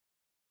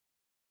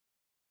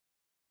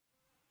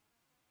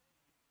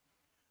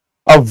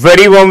A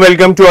very warm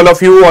welcome to all of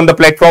you on the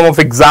platform of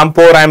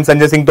Exam4. I am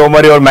Sanjay Singh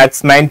Tomar, your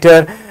maths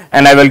mentor,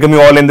 and I welcome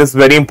you all in this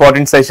very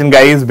important session,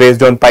 guys,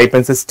 based on pipe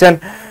and cistern,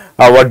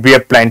 what we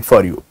have planned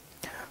for you.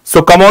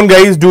 So come on,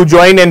 guys, do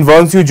join, and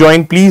once you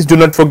join, please do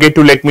not forget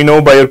to let me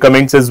know by your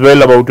comments as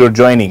well about your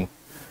joining.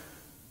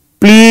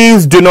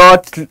 Please do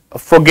not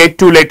forget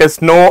to let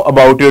us know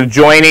about your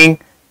joining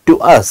to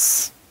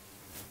us.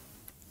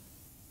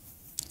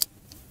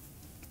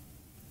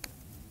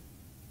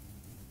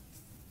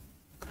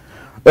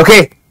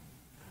 Okay,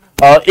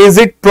 is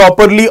it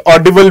properly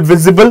audible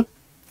visible?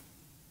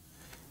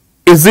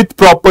 Is it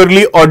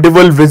properly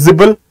audible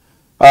visible?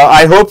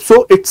 I hope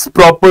so. It's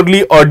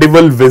properly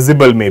audible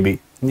visible, maybe.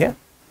 Yeah.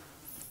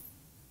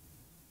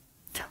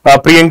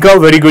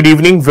 Priyanka, very good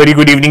evening. Very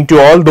good evening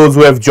to all those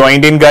who have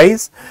joined in,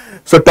 guys.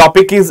 So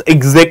topic is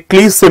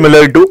exactly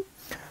similar to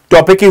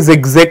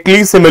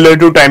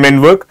time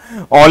and work.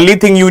 Only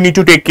thing you need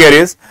to take care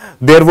is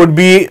there would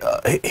be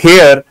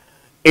here,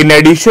 in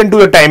addition to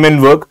the time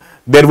and work,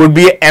 there would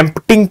be an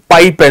emptying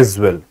pipe as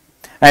well.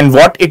 And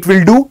what it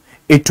will do,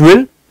 it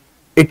will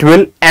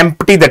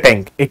empty the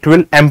tank. It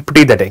will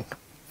empty the tank.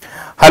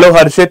 Hello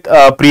Harshit,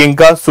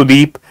 Priyanka,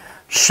 Sudeep,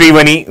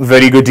 Shrivani,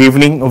 very good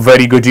evening.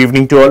 Very good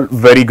evening to all.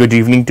 Very good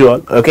evening to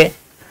all. Okay.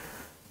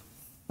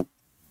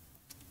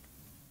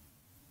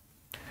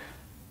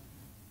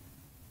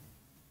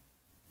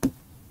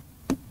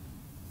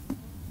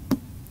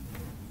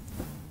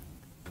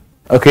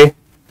 Okay.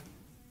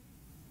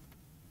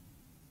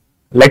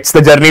 Let's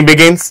the journey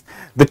begins.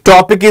 The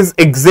topic is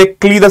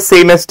exactly the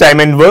same as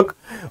time and work.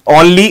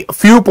 Only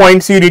few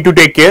points you need to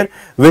take care,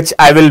 which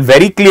I will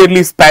very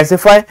clearly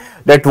specify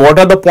that what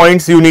are the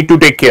points you need to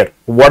take care.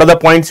 What are the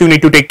points you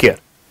need to take care?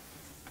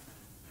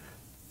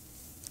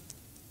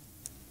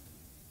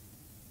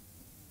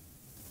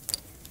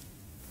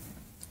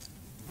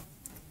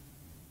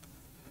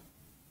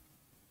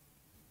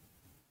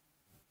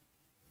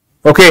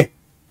 Okay.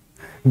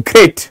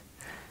 Great.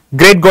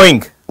 Great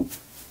going.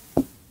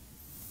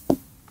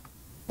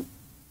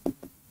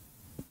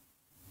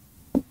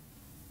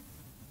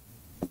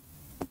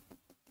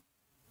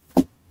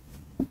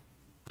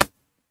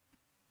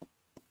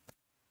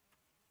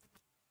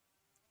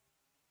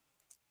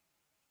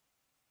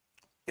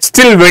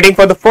 Still waiting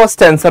for the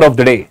first answer of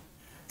the day.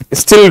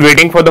 Still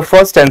waiting for the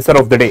first answer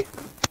of the day.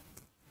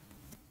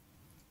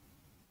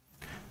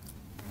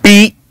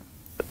 P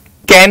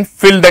can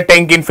fill the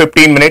tank in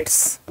 15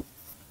 minutes.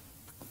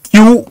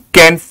 Q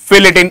can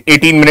fill it in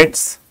 18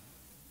 minutes.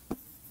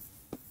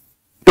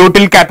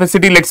 Total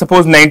capacity, let's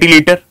suppose 90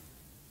 liter.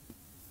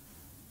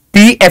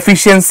 P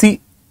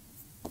efficiency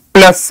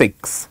plus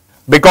 6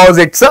 because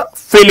it's a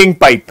filling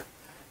pipe.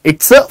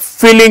 It's a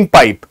filling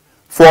pipe.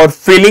 For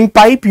filling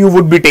pipe, you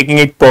would be taking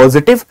it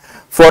positive.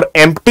 For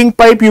emptying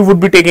pipe, you would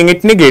be taking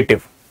it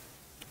negative.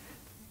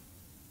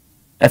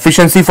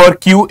 Efficiency for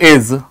Q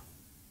is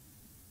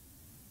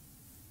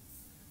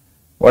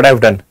what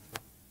I've done.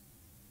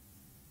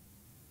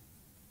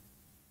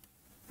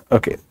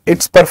 Okay,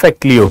 it's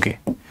perfectly okay.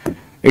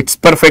 It's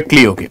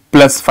perfectly okay.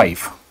 Plus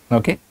 5.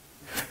 Okay.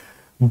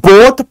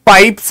 Both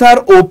pipes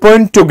are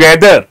open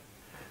together.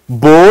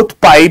 Both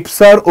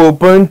pipes are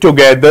open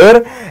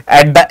together.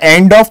 At the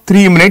end of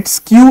 3 minutes,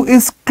 Q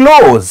is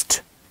closed.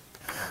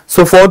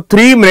 So for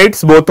 3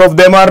 minutes, both of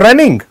them are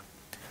running.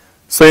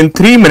 So in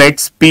 3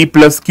 minutes, P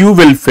plus Q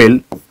will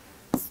fill.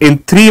 In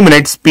 3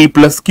 minutes, P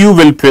plus Q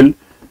will fill.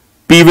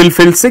 P will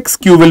fill 6,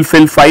 Q will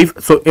fill 5.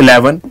 So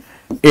 11.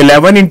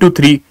 11 into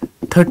 3,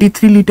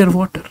 33 liter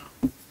water.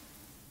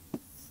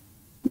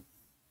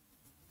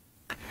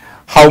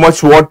 How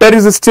much water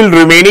is still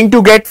remaining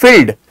to get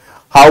filled?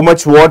 How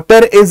much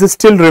water is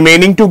still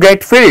remaining to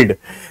get filled?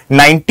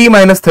 90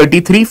 minus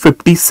 33,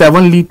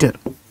 57 liter.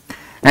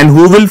 And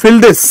who will fill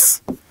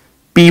this?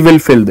 P will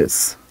fill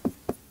this.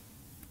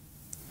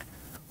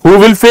 Who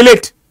will fill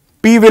it?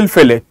 P will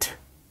fill it.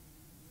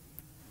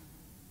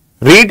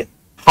 Read,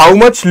 how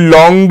much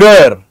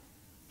longer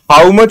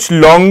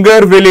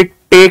will it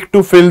take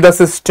to fill the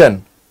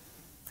cistern?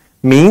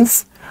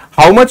 Means,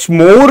 how much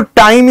more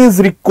time is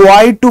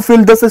required to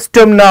fill the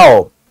system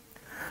now?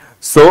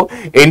 So,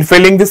 in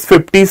filling this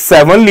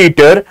 57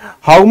 liter,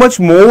 how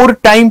much more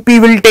time P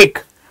will take?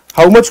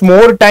 How much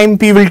more time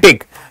P will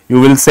take?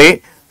 You will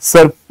say,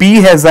 sir, P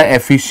has an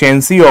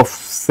efficiency of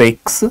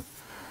 6.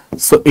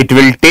 So, it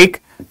will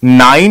take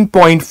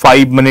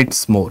 9.5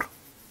 minutes more.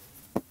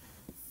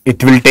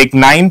 It will take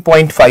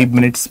 9.5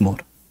 minutes more.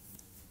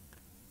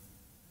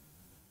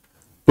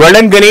 Well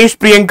done, Ganesh,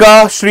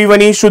 Priyanka,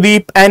 Shrivani,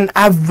 Sudeep, and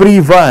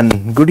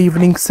everyone. Good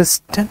evening,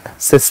 Cistern.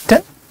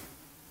 Cistern?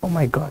 Oh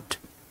my God.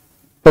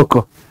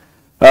 Okay.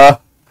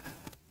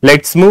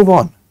 Let's move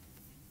on.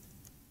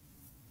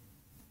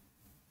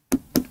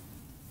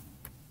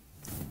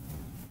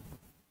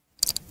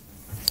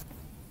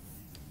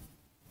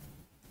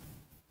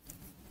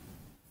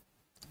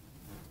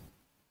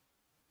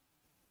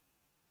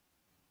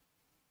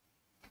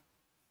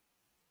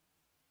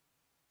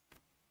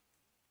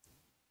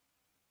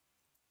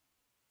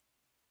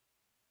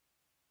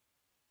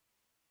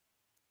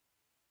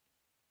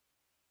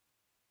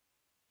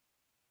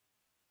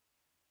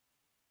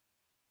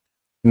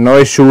 No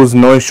issues,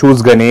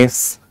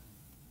 Ganesh.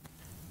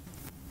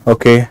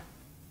 Okay.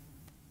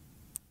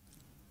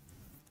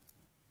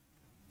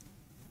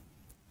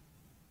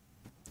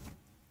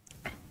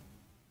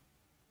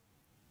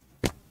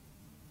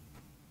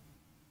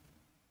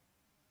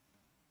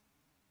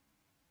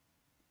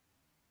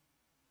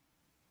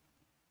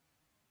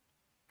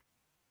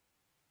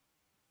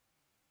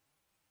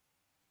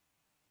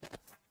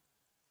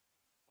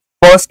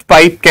 First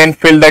pipe can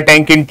fill the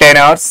tank in 10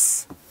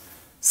 hours.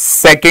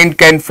 Second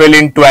can fill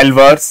in 12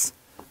 hours.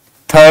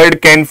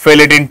 Third can fill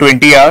it in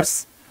 20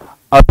 hours.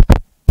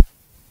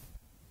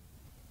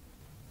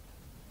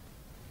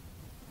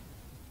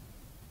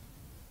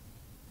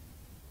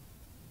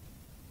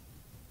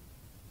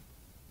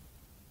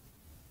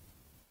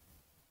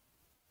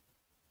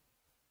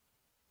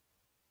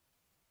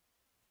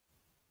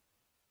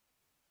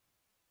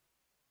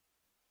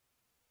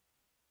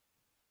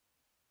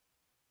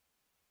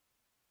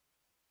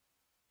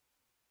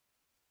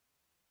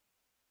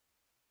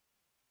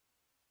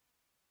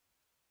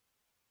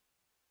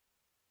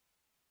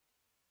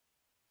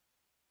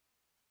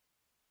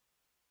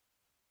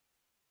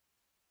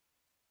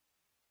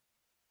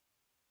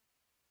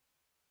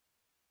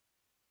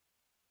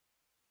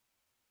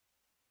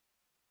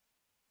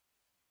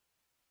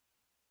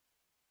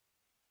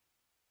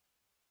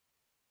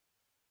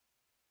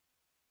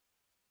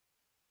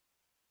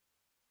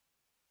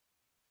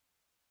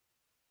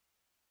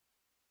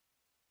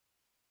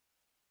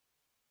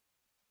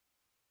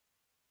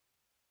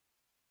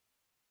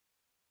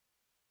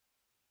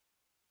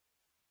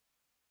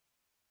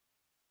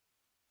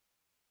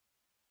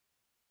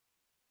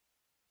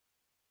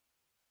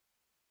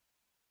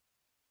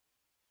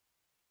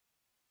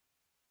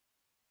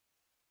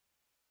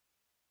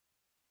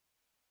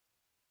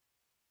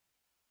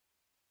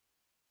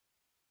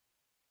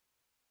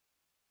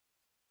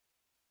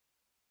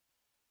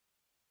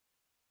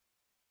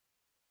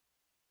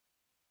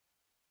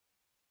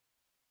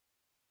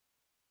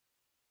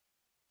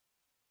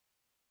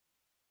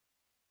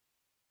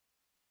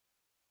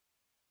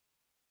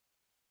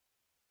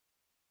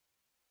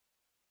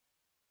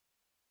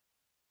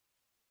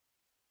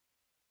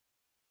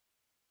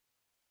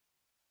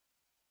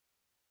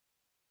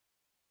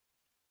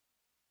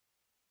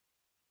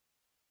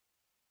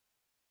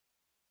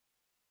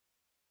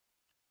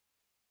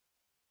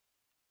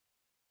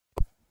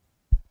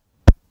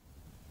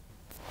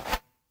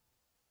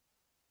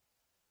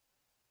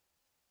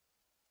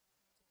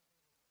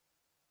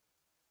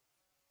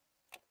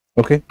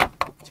 Okay.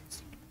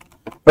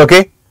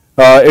 Okay.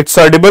 It's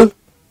audible.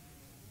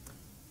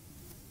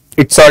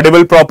 It's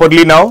audible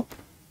properly now.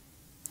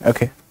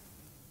 Okay.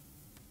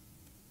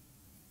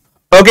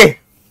 Okay.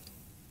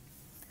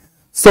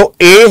 So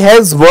A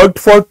has worked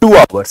for 2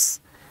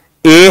 hours.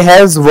 A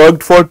has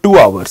worked for 2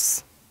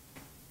 hours.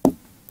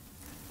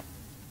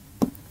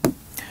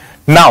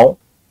 Now,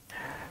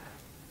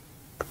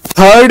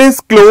 third is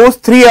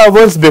closed 3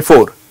 hours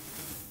before.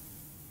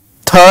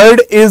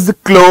 Third is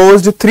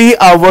closed 3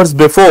 hours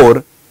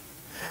before.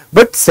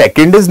 But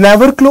second is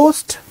never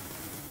closed.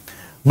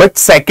 But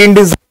second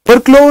is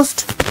never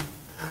closed.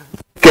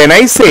 Can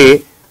I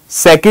say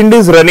second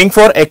is running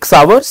for X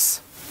hours?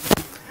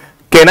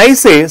 Can I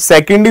say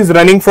second is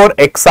running for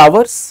X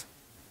hours?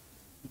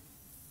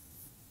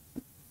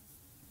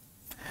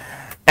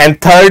 And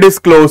third is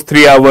closed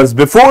 3 hours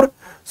before.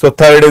 So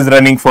third is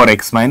running for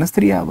X minus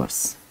 3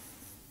 hours.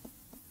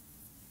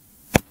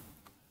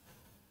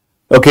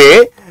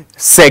 Okay.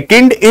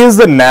 Second is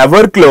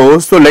never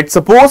closed. So let's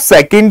suppose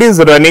second is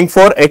running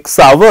for X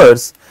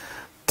hours.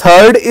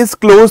 Third is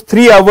closed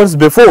 3 hours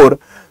before.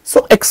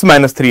 So X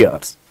minus 3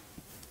 hours.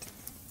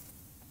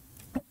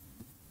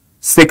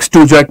 6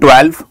 2 ja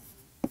 12.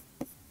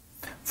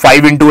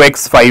 5 into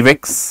X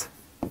 5X.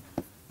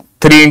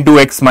 3 into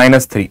X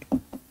minus 3.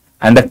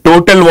 And the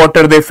total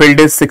water they filled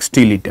is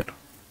 60 liter.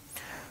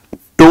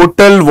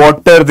 Total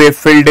water they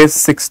filled is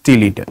 60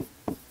 liter.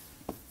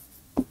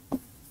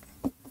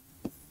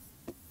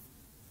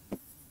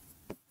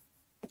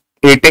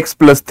 Eight x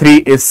plus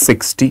 3 is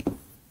 60.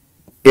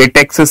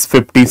 8x is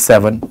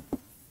 57.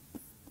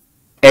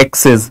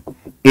 X is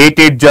 8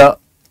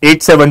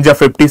 7 ja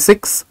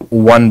 56.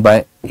 1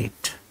 by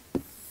 8.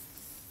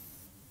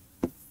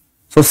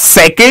 So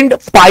second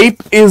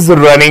pipe is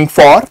running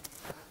for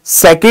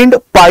 7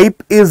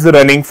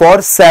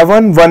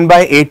 1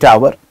 by 8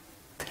 hour.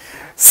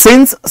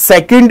 Since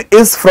second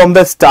is from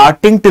the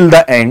starting till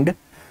the end,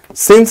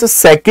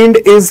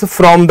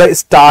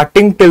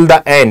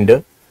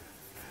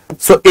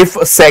 so if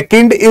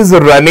second is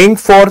running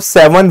for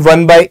 7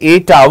 1 by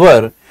 8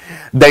 hour,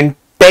 then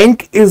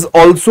tank is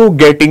also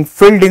getting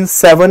filled in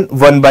 7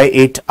 1 by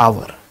 8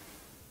 hour.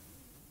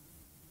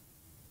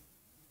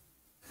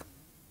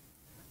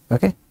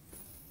 Okay.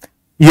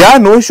 Yeah,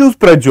 no issues,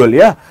 Prajwal.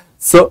 Yeah.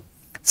 So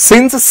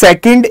since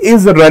second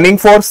is running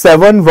for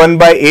 7 1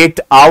 by 8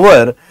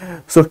 hour,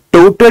 so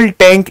total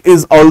tank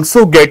is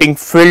also getting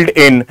filled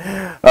in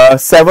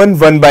 7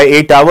 1 by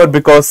 8 hour,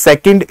 because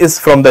second is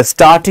from the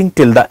starting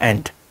till the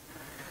end.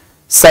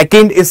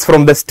 Second is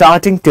from the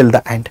starting till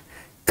the end.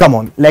 Come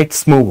on,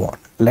 let's move on.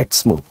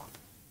 Let's move on.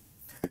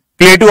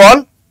 Clear to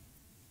all?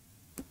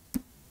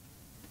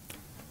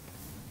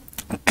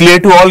 Clear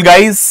to all,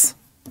 guys?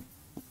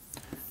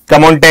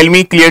 Come on, tell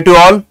me, clear to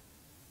all?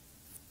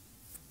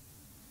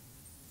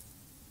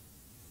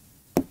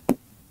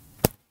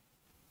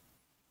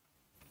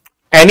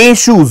 Any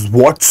issues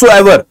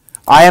whatsoever?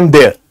 I am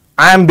there.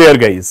 I am there,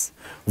 guys.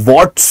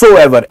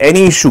 Whatsoever,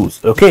 any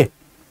issues, okay?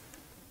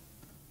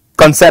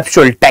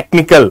 Conceptual,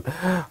 technical,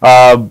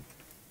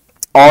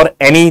 or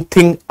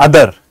anything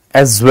other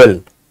as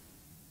well.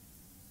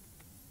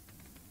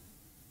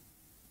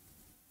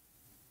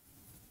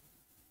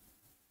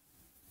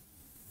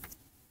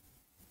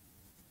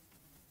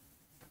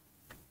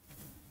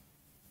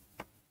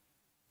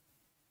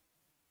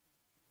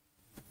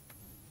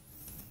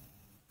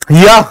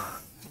 Yeah,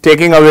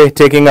 taking away.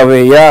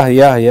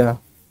 Yeah.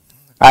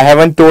 I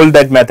haven't told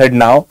that method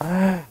now.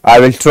 I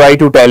will try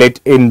to tell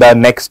it in the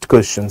next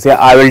questions. Yeah,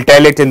 I will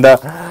tell it in the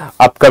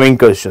upcoming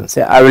questions.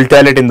 Yeah, I will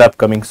tell it in the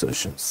upcoming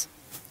sessions.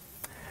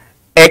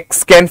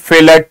 X can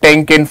fill a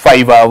tank in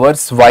 5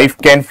 hours, Y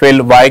can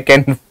fill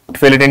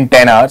it in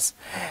 10 hours,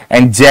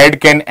 and Z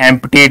can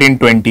empty it in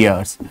 20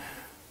 hours.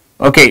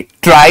 Okay,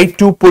 try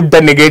to put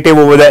the negative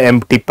over the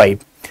empty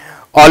pipe.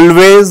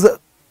 Always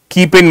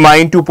keep in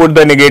mind to put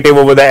the negative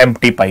over the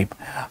empty pipe.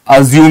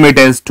 Assume it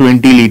as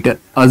 20 liter.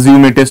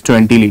 Assume it is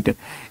 20 liter.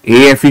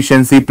 A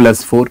efficiency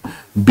plus 4,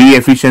 B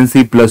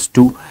efficiency plus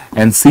 2,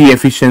 and C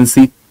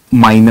efficiency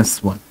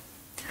minus 1.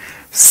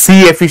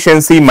 C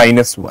efficiency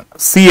minus 1.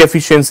 C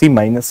efficiency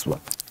minus 1.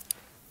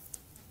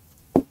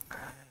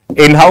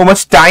 In how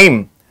much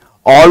time?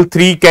 All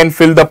three can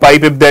fill the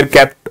pipe if they're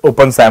kept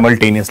open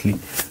simultaneously.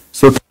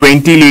 So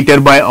 20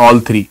 liter by all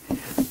three.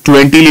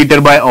 20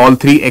 liter by all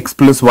three, X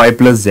plus Y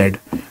plus Z.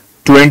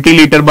 20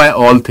 liter by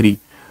all three.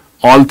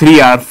 All three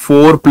are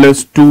 4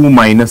 plus 2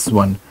 minus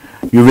 1.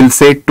 You will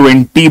say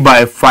 20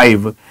 by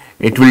 5.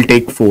 It will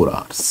take 4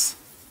 hours.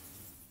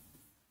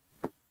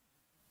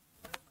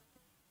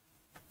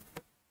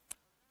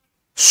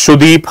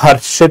 Shudeep,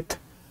 Harshit,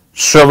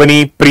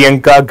 Shravani,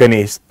 Priyanka,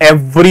 Ganesh.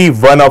 Every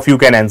one of you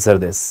can answer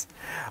this.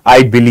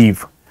 I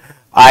believe.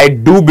 I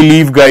do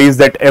believe, guys,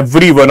 that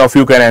every one of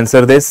you can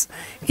answer this.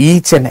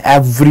 Each and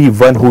every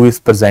one who is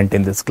present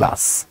in this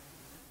class.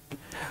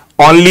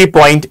 Only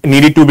point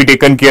needed to be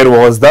taken care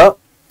was the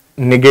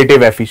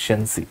negative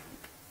efficiency.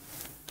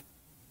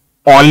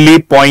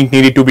 Only point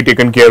needed to be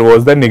taken care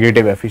was the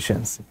negative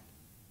efficiency.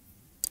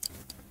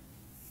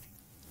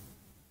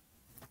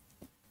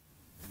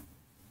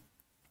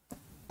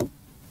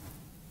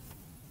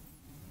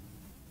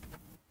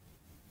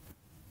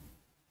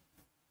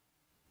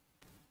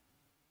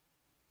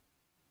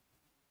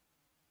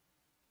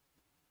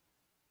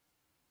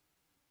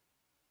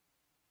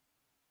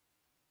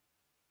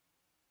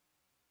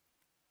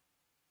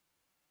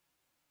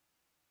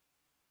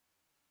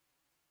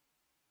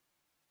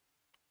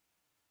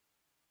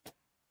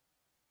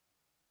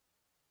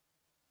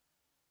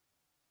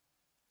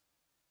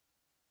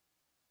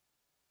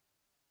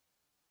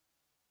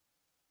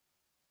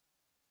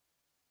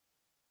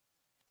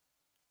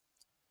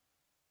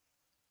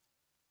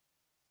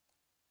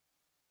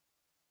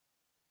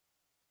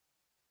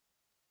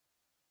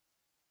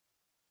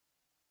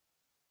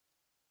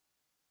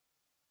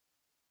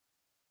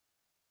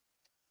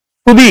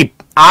 Sudeep,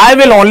 I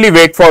will only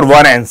wait for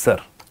one answer.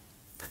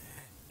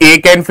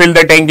 A can fill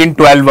the tank in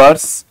 12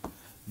 hours,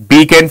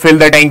 B can fill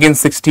the tank in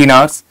 16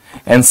 hours,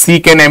 and C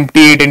can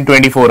empty it in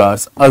 24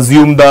 hours.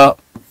 Assume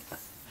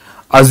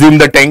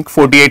the tank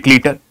 48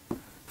 liter.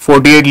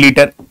 48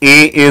 liter.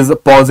 A is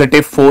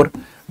positive 4,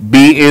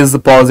 B is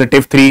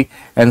positive 3,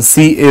 and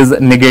C is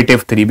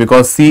negative 3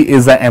 because C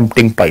is an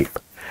emptying pipe.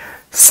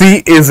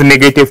 C is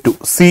negative 2.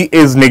 C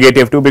is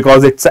negative 2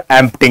 because it's an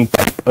emptying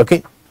pipe.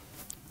 Okay.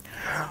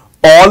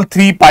 All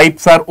three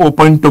pipes are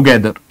open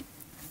together,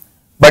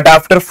 but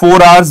after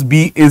 4 hours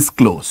B is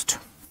closed.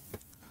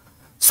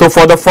 So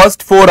for the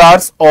first 4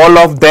 hours all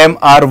of them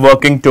are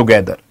working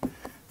together.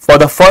 For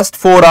the first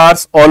 4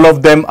 hours all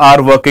of them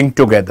are working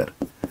together.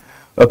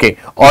 Okay,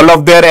 all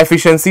of their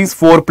efficiencies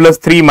 4 plus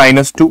 3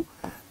 minus 2,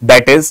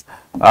 that is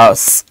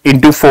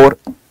into 4.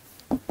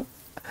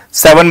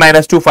 7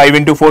 minus 2, 5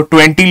 into 4,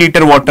 20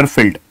 liter water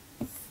filled.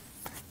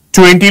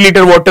 20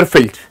 liter water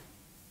filled.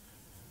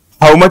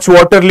 How much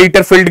water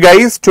liter filled,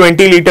 guys?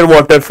 20 liter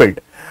water filled.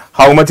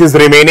 How much is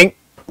remaining?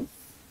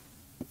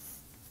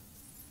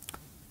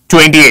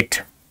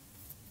 28.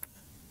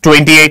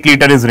 28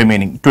 liter is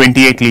remaining.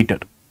 28 liter.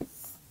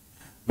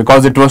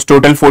 Because it was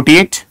total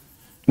 48.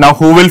 Now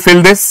who will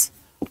fill this?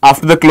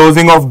 After the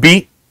closing of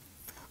B,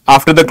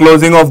 after the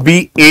closing of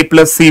B, A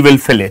plus C will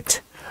fill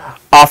it.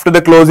 After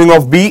the closing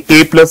of B,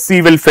 A plus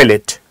C will fill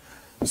it.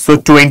 So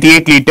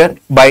 28 liter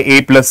by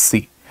A plus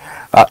C.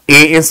 A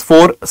is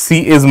 4,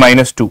 C is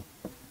minus 2.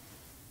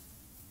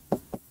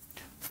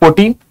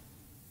 14.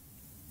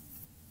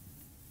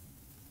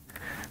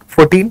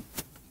 14.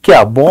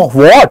 Kya?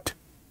 What?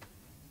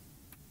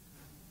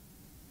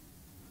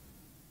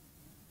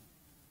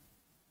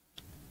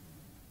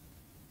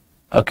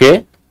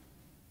 Okay.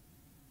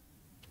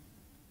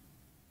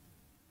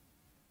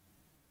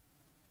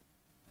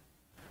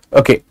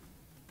 Okay.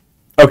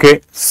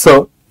 Okay.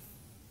 So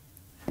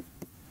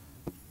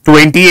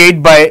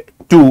 28 by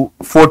 2,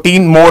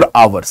 14 more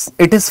hours.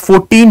 It is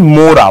 14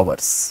 more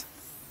hours.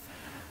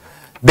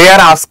 They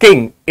are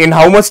asking in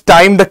how much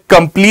time the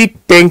complete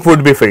tank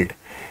would be filled.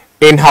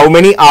 In how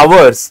many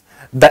hours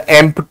the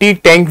empty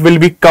tank will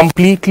be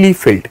completely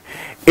filled.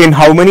 In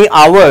how many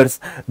hours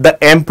the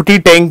empty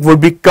tank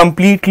would be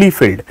completely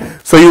filled.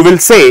 So you will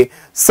say,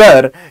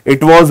 sir,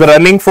 it was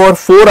running for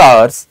 4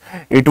 hours.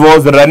 It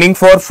was running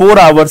for 4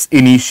 hours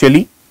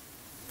initially.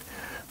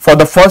 For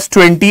the first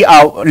 20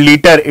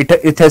 liter,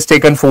 it has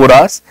taken 4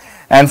 hours.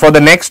 And for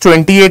the next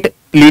 28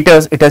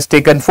 liters, it has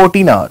taken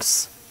 14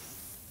 hours.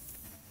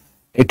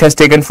 It has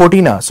taken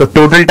 14 hours. So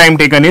total time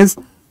taken is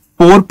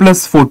 4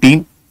 plus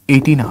 14,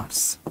 18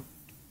 hours.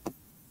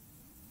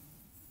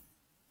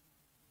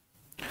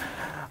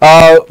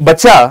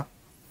 Bacha,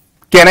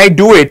 can I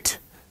do it?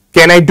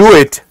 Can I do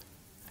it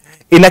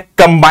in a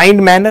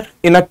combined manner?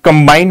 In a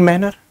combined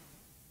manner?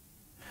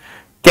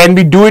 Can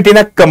we do it in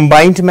a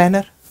combined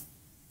manner?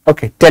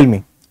 Okay, tell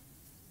me.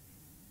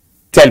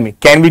 Tell me,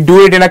 can we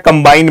do it in a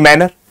combined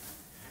manner?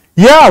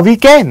 Yeah, we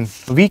can.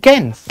 We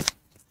can.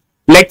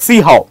 Let's see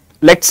how.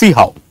 Let's see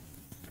how.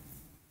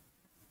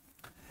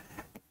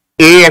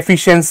 A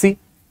efficiency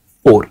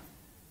 4,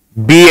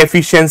 B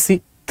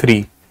efficiency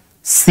 3,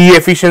 C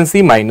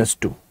efficiency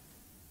 -2.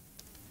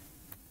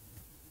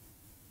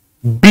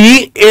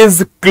 B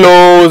is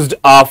closed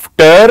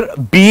after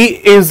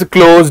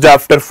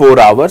 4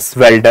 hours.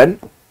 Well done.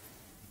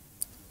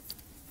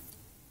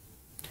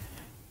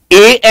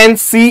 A and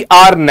C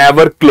are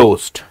never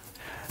closed.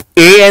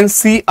 A and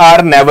C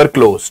are never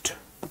closed.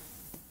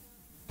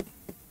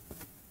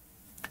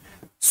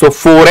 So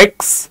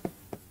 4x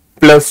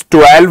plus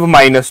 12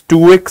 minus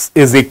 2x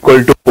is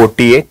equal to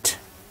 48.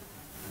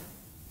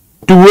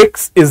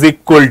 2x is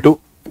equal to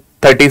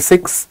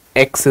 36.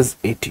 X is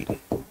 18.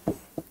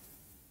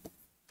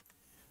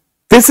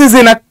 This is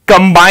in a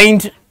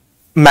combined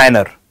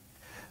manner.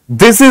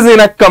 This is in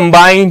a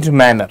combined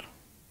manner.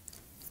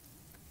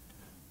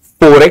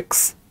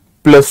 4x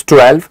plus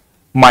 12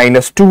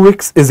 minus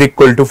 2x is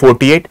equal to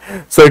 48.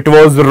 So it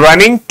was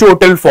running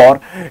total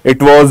for,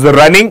 it was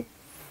running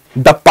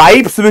the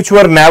pipes which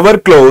were never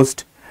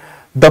closed.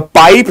 The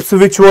pipes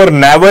which were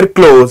never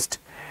closed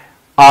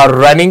are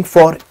running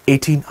for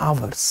 18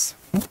 hours.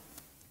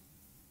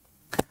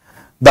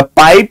 The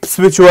pipes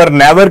which were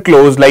never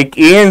closed like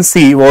A and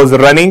C was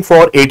running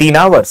for 18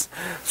 hours.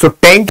 So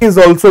tank is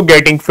also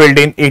getting filled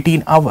in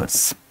 18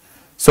 hours.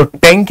 So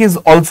tank is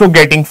also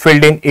getting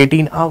filled in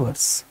 18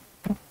 hours.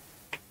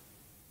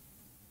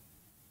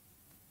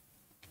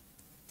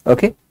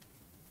 Okay?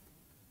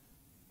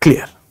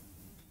 Clear.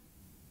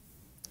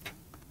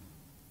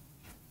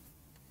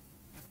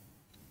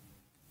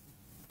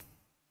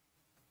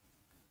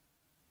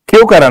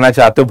 क्यों कराना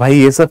चाहते हो भाई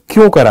ये सब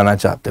क्यों कराना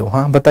चाहते हो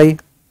हाँ बताइए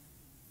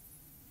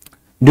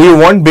Do you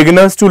want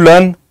beginners to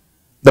learn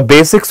the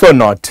basics or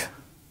not?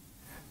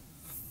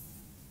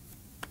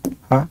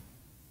 Huh?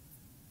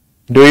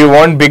 Do you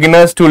want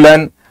beginners to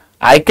learn?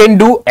 I can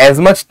do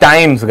as much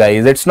times,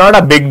 guys. It's not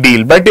a big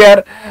deal. But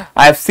yeah,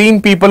 I've seen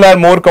people are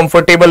more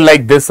comfortable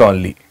like this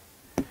only.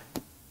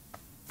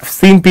 I've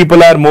seen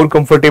people are more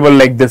comfortable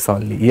like this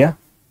only. Yeah.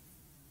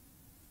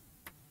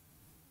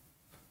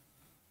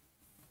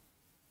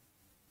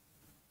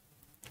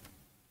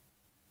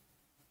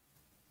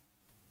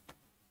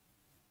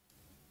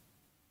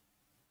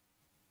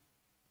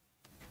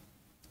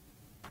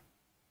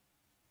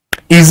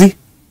 Easy,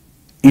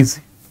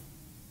 easy,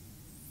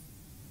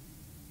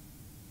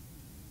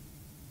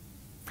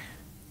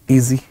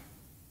 easy.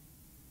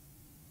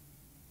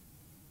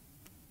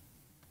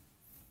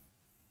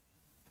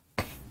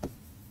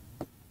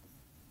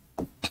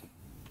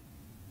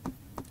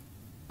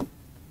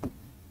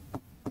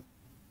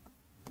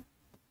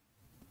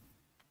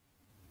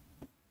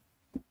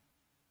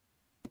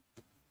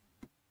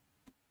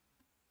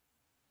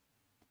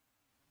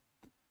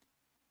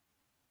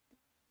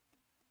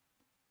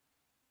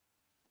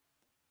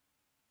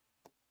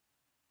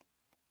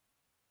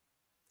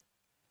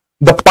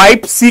 The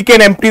pipe C can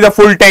empty the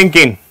full tank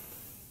in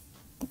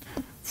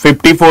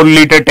 54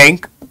 liter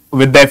tank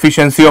with the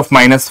efficiency of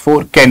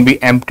 -4 can be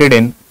emptied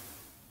in.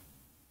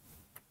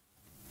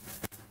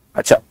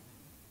 Acha.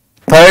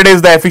 Third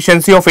is the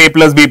efficiency of A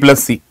plus B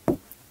plus C.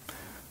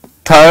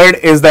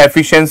 Third is the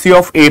efficiency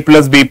of A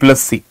plus B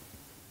plus C.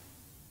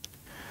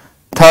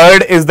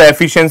 Third is the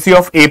efficiency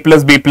of A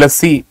plus B plus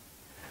C,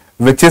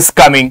 which is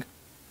coming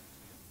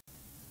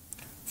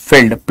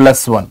filled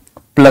 +1.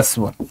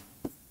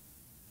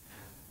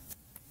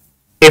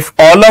 If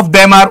all of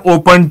them are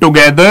open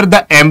together, the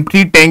empty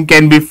tank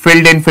can be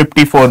filled in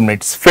 54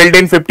 minutes. Filled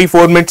in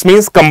 54 minutes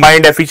means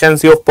combined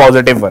efficiency of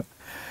 +1.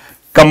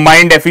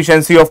 Combined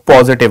efficiency of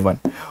 +1.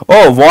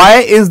 Oh,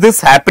 why is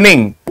this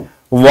happening?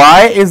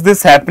 Why is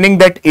this happening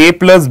that A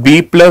plus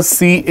B plus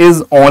C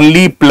is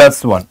only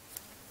 +1?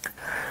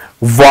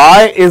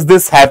 Why is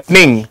this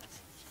happening?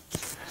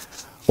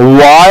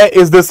 Why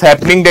is this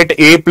happening that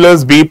A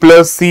plus B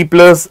plus C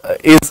plus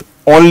is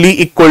only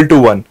equal to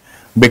 1?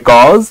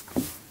 Because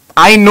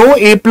I know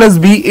A plus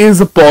B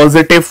is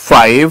positive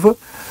 5,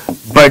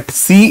 but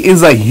C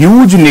is a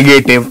huge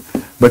negative,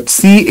 but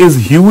C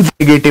is huge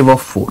negative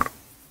of 4.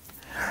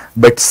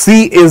 But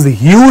C is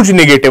huge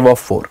negative of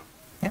 4.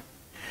 Yeah.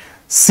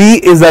 C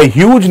is a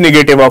huge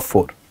negative of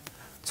 4.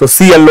 So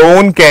C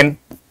alone can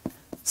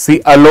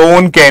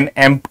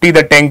empty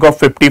the tank of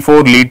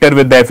 54 liter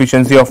with the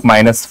efficiency of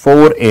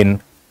 -4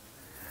 in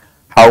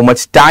how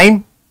much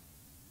time?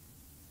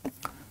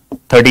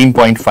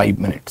 13.5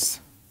 minutes.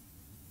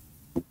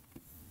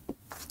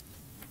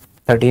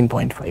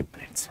 13.5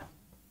 minutes.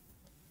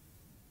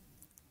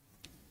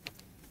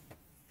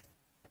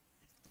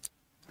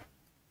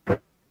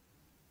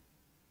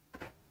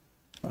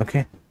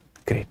 Okay,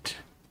 great.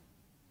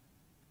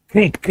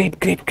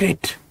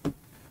 Great.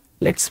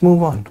 Let's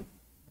move on.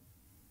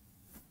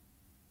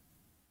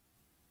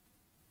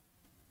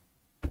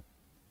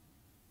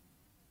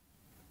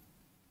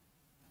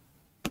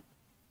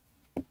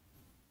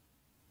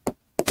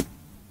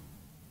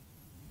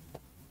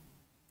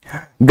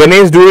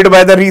 Ganesh, do it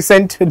by the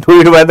recent.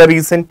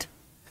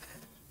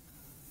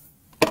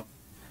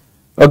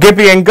 Okay,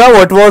 Priyanka,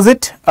 what was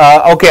it?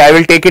 Okay, I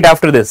will take it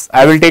after this.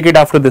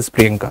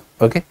 Priyanka.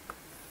 Okay.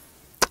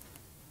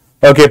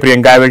 Okay,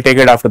 Priyanka, I will take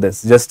it after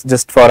this.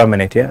 Just for a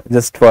minute, yeah.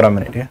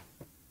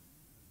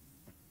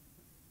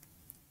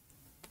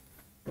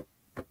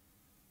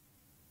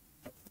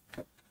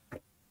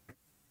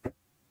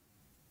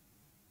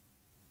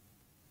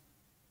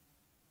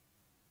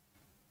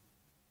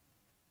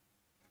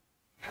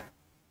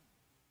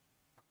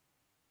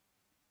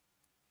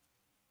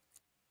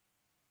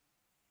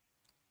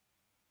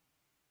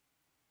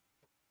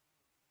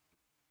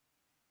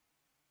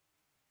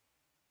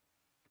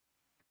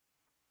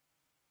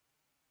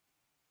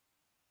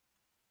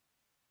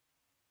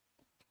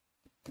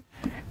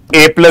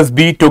 A plus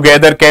B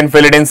together can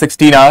fill it in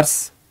 16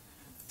 hours.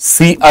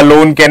 C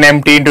alone can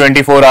empty in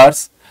 24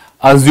 hours.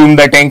 Assume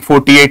the tank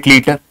 48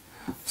 liter.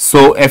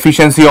 So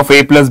efficiency of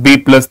A plus B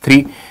plus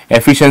 3,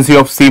 efficiency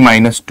of C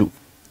minus 2.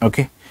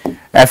 Okay.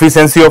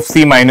 Efficiency of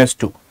C minus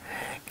 2.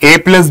 A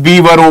plus B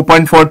were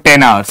opened for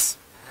 10 hours.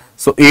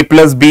 So A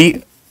plus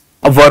B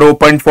were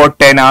opened for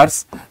 10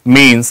 hours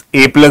means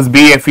A plus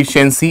B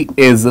efficiency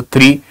is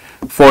 3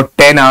 for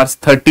 10 hours,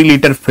 30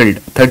 liter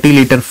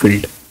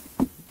filled.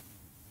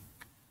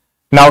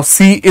 Now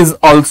C is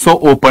also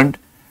opened.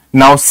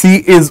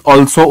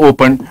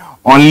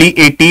 Only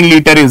 18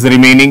 liter is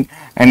remaining,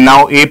 and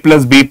now A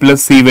plus B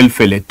plus C will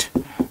fill it.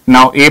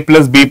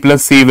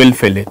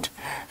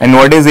 And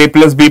what is A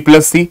plus B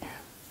plus C?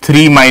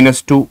 3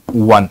 minus 2,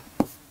 1.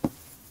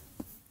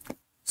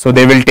 So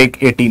they will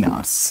take 18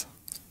 hours.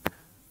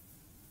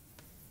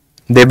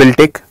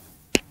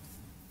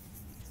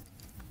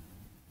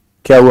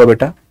 क्या हुआ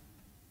बेटा?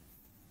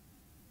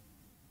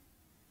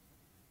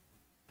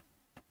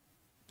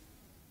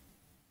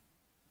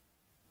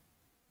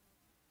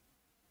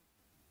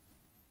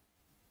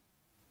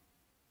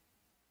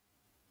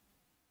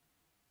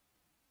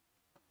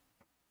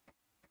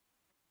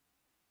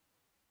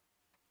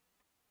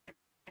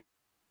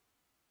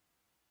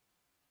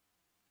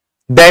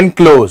 Then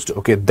closed.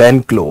 Okay,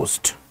 then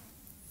closed.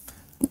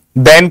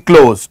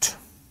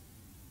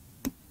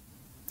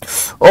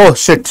 Oh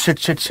shit.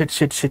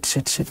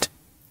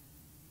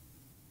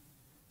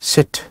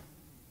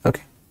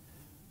 Okay.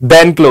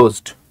 Then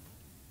closed.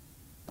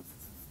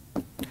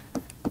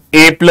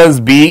 A plus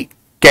B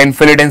can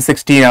fill it in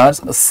 16 hours.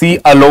 C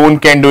alone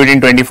can do it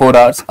in 24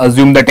 hours.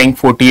 Assume the tank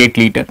 48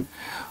 liter.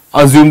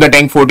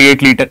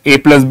 A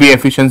plus B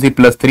efficiency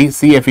plus 3.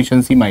 C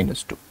efficiency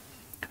minus 2.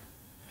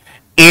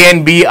 A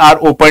and B are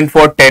opened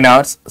for 10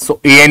 hours. So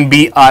A and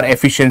B are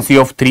efficiency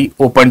of 3,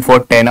 opened for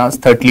 10 hours,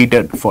 30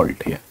 liter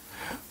fault here.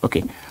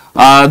 Okay.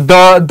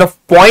 The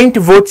point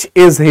which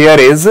is here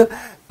is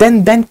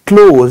then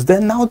closed.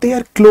 Then now they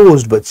are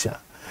closed, bacha.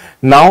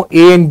 Now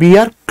A and B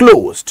are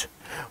closed.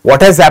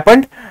 What has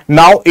happened?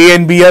 Now A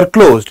and B are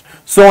closed.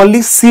 So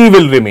only C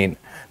will remain.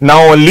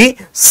 Now only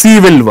C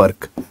will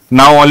work.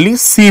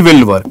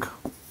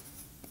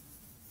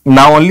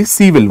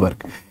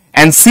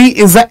 And C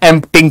is an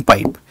emptying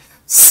pipe.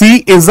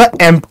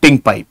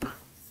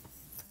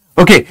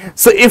 Okay,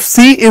 so if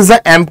C is an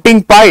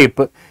emptying pipe,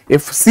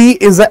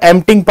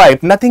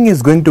 nothing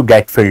is going to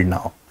get filled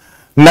now.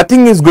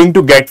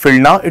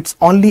 It's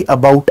only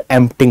about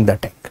emptying the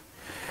tank.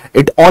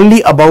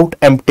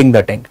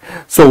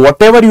 So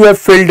whatever you have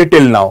filled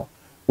till now,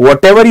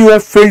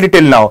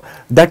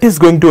 that is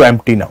going to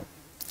empty now.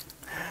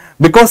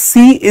 Because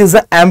C is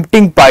an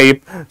emptying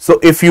pipe, so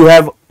if you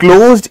have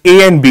closed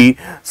A and B,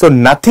 so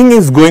nothing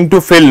is going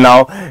to fill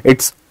now.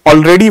 It's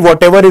already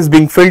whatever is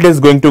being filled is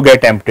going to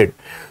get emptied.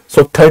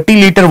 So 30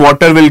 liter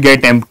water will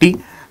get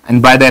empty,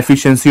 and by the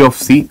efficiency of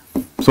C,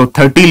 so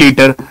 30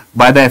 liter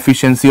by the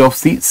efficiency of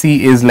C,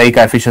 C is like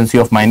efficiency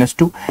of minus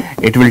 2,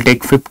 it will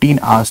take 15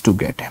 hours to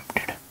get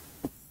emptied.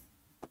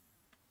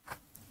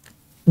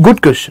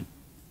 Good question.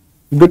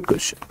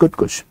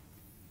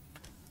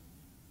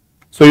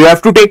 So you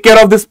have to take care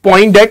of this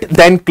point that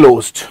then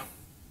closed.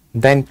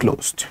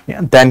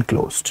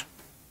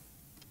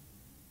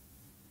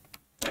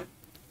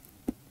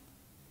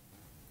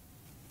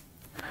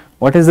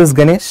 What is this,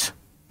 Ganesh?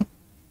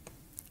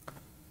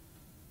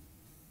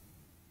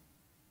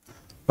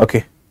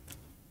 Okay.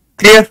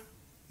 Clear?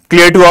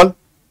 Clear to all?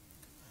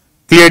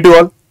 Clear to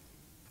all?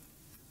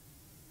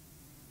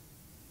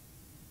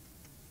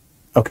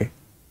 Okay.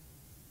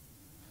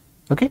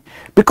 Okay.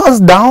 Because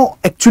now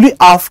actually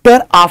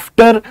after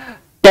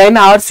 10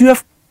 hours you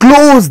have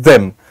closed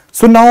them.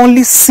 So now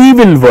only C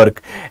will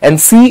work, and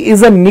C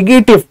is a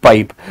negative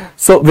pipe.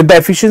 So with the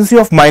efficiency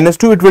of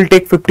 -2, it will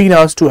take 15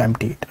 hours to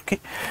empty it. Okay.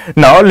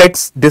 Now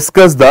let's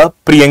discuss the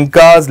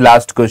Priyanka's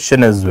last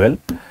question as well.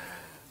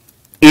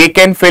 A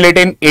can fill it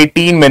in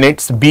 18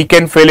 minutes, B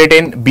can fill it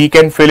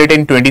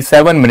in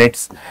 27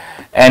 minutes,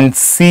 and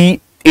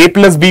A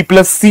plus B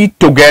plus C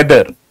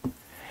together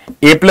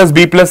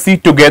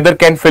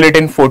can fill it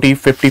in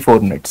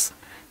 54 minutes.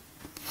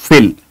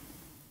 Fill.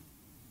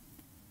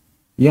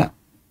 Yeah.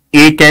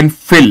 A can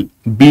fill,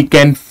 B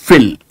can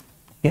fill.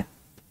 Yeah.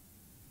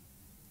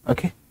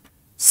 Okay.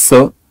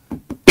 So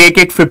take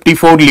it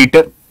 54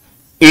 liter.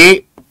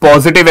 A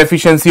positive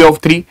efficiency of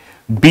 3,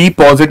 B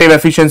positive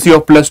efficiency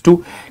of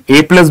 +2,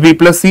 A plus B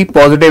plus C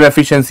positive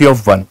efficiency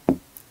of 1.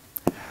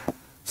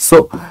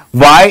 So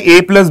why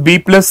A plus B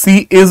plus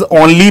C is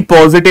only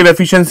positive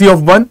efficiency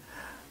of 1?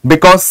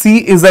 Because C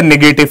is a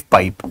negative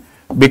pipe.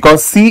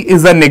 C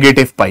is a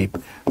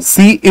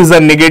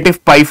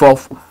negative pipe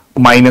of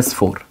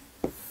 -4.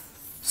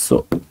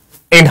 So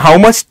in how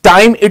much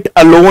time it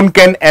alone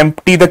can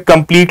empty the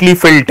completely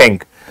filled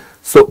tank?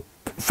 So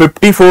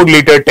 54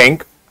 liter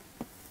tank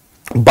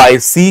by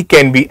C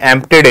can be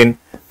emptied in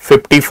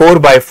 54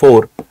 by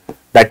 4,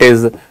 that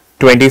is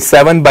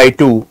 27 by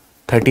 2,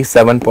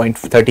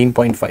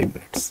 13.5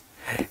 minutes.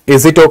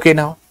 Is it okay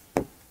now?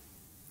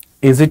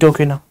 Is it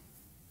okay now?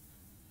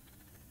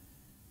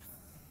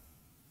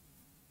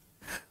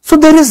 So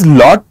there is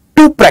lot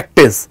to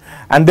practice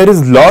and there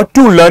is lot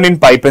to learn in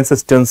pipe and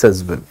cisterns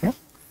as well. Yeah?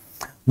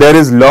 There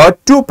is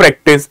lot to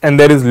practice and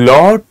there is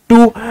lot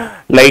to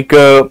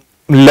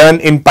learn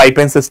in pipe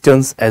and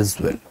cisterns as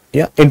well.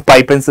 Yeah, in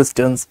pipe and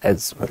cisterns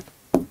as well.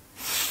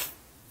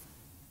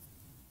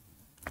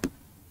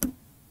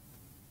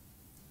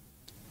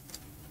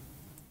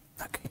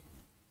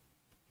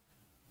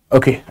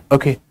 Okay.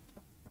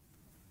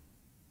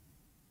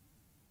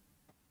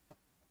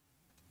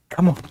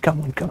 Come on.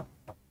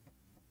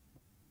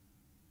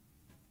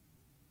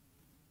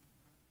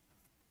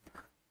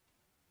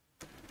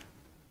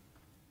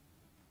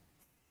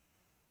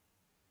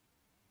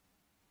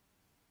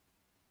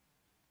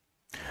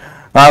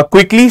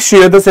 Quickly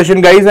share the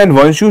session, guys, and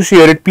once you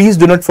share it, please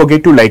do not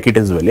forget to like it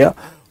as well. Yeah,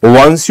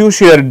 once you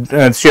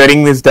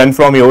sharing is done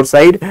from your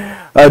side,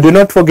 do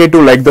not forget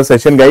to like the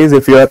session, guys,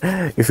 if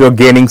you're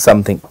gaining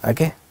something.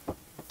 Okay.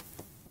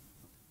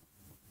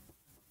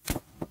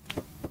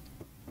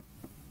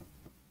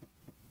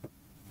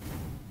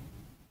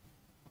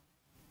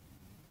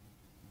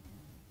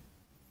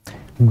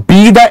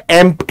 Be the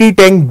empty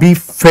tank be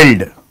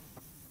filled.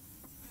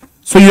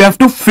 So you have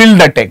to fill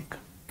the tank.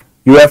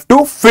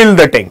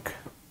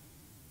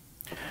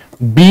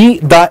 Be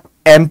the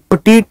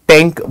empty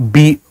tank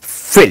be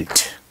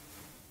filled.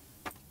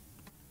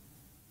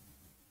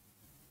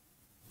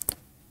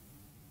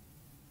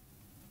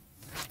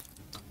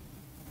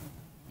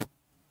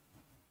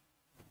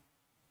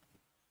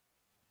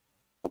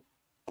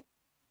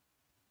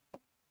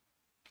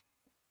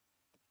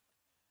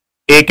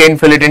 A can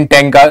fill it in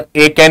 10 hours.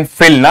 A can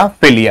fill,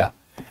 yeah.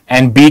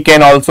 And B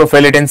can also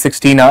fill it in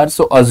 16 hours.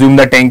 So assume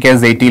the tank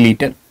has 80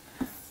 liter.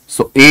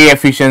 So A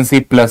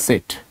efficiency plus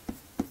 8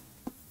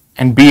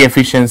 and B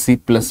efficiency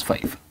plus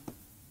 5.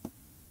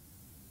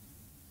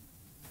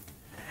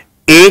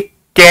 A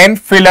can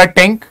fill a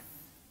tank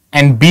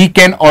and B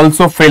can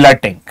also fill a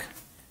tank.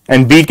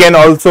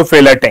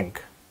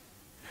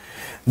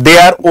 They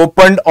are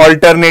opened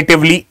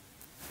alternatively.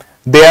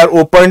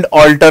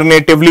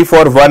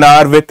 For 1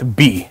 hour with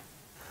B.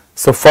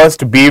 So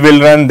first B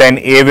will run, then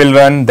A will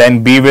run,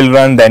 then B will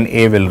run, then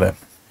A will run.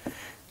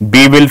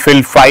 B will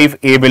fill 5,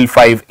 A will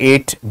fill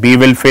 8, B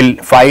will fill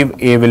 5,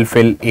 A will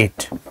fill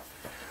 8.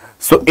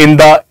 So in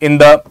 2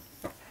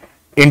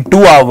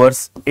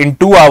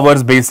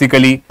 hours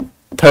basically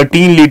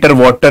 13 liter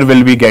water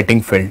will be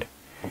getting filled.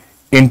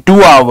 In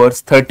 2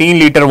 hours 13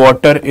 liter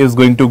water is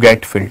going to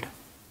get filled.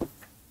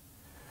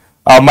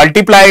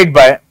 Multiplied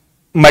by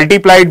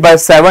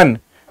 7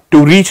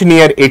 to reach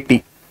near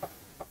 80,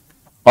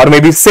 or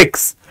maybe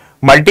 6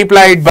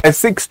 multiplied by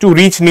 6 to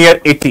reach near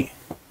 80.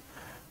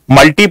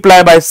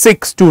 Multiply by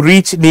 6 to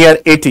reach near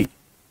 80.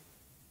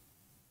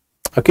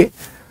 Okay,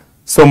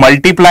 so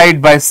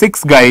multiplied by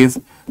 6, guys,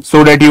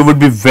 so that you would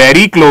be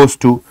very close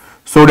to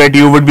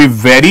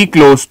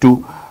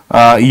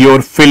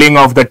your filling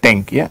of the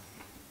tank. Yeah,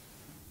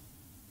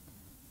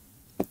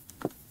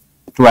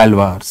 12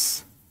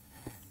 hours.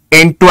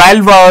 In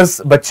 12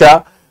 hours,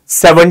 bacha,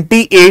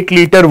 78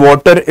 liter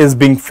water is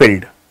being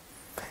filled.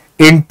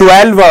 In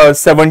 12 hours,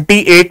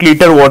 78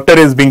 liter water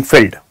is being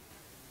filled.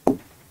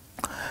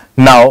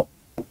 Now,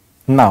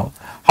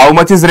 how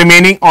much is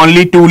remaining?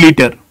 Only 2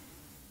 liter.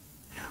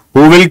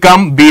 Who will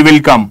come? B will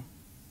come.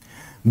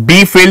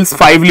 B fills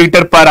 5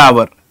 liter per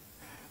hour.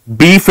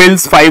 B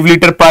fills 5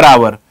 liter per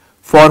hour.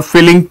 For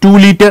filling 2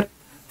 liter,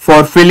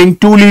 for filling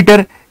 2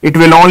 liter, it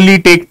will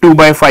only take 2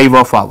 by 5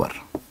 of hour.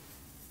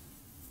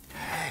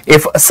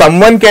 If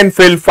someone can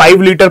fill 5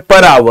 liter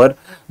per hour,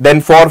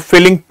 then for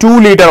filling 2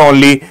 liter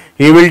only,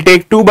 he will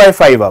take 2 by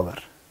 5 hour.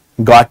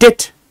 Got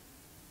it?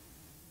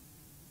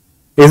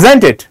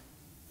 Isn't it?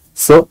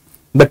 So,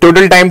 the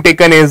total time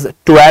taken is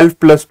 12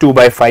 plus 2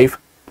 by 5.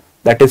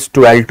 That is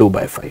 12 2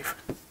 by 5.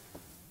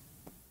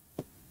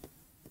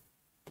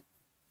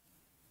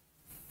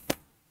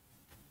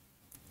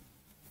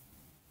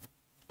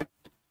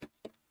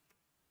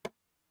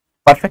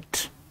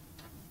 Perfect.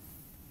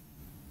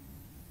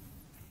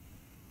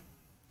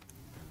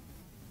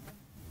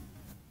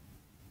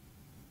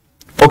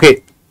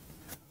 Okay.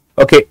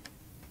 Okay.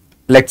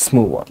 Let's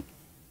move on.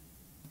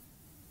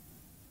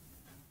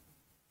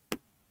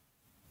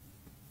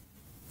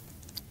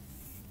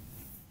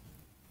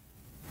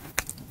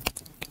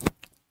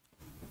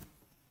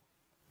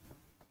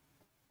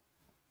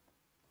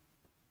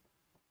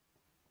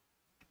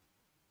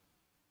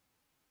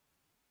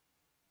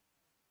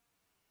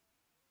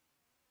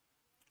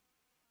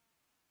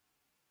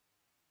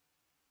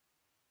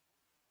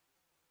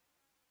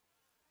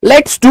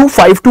 Let's do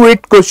 5 to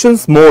 8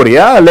 questions more.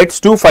 Yeah,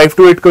 let's do 5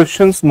 to 8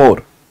 questions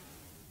more.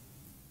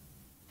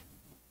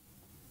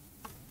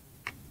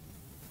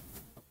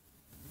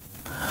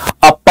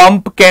 A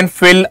pump can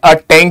fill a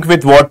tank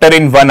with water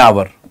in 1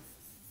 hour.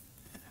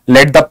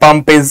 Let the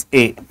pump is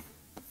A.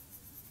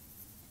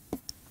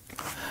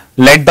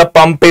 Let the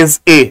pump is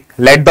A.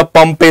 Let the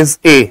pump is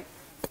A.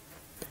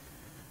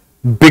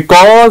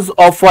 Because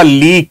of a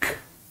leak,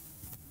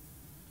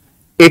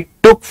 it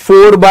took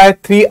 4 by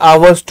 3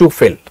 hours to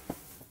fill.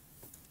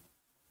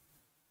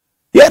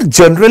 Yeah,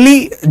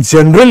 generally,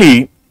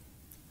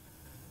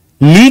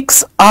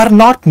 leaks are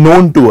not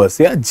known to us.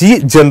 Yeah,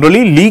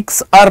 generally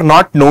leaks are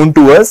not known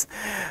to us.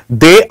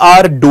 They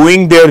are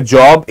doing their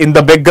job in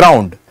the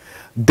background.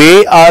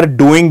 They are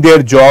doing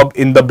their job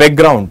in the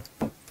background.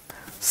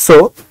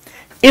 So,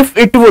 if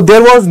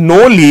there was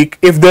no leak,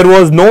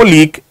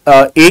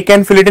 A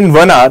can fill it in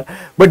 1 hour.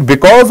 But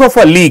because of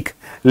a leak,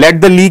 let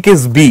the leak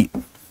is B.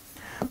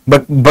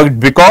 But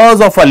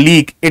because of a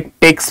leak, it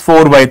takes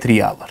 4 by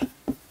 3 hours.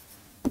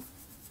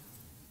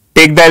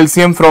 Take the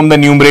LCM from the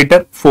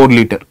numerator, 4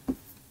 liter.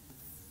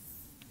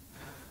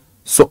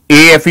 So,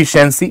 A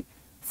efficiency,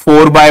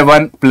 4 by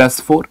 1 plus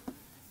 4.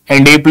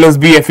 And A plus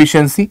B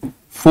efficiency,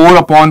 4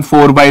 upon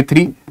 4 by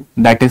 3,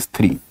 that is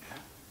 3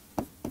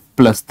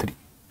 plus 3.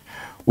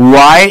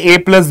 Why A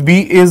plus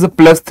B is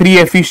plus 3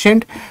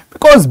 efficient?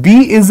 Because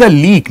B is a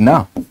leak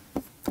now.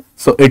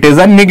 So, it is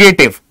a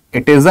negative.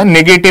 It is a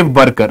negative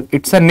worker.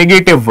 It's a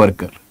negative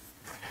worker.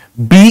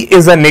 B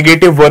is a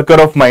negative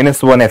worker of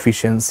minus 1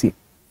 efficiency.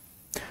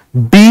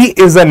 B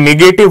is a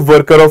negative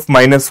worker of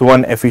minus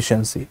 1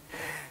 efficiency.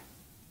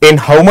 In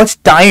how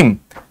much time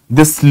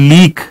this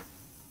leak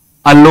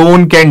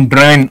alone can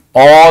drain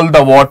all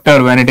the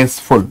water when it is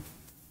full?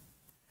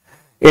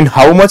 In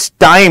how much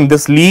time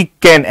this leak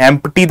can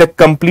empty the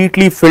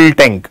completely filled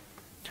tank?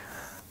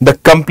 The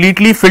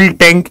completely filled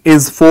tank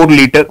is 4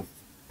 liter.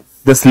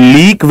 This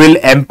leak will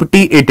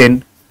empty it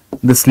in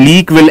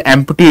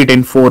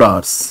 4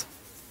 hours.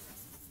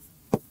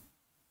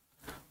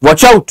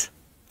 Watch out.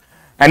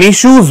 Any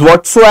issues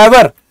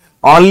whatsoever?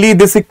 Only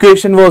this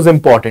equation was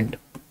important.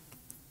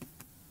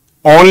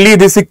 Only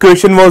this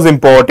equation was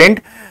important,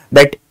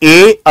 that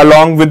A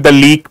along with the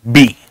leak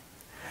B.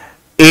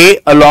 A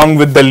along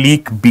with the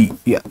leak B.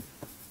 Yeah.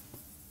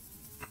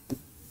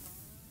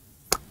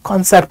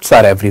 Concepts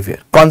are everywhere.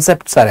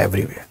 Concepts are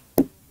everywhere.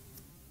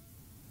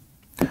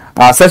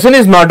 Session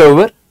is not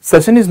over.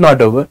 Session is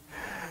not over.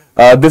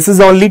 This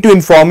is only to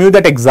inform you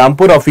that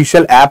Exampur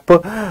official app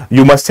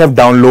you must have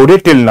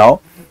downloaded till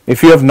now.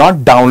 If you have not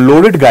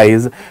downloaded,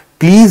 guys,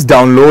 please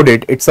download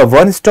it. It's a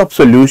one-stop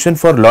solution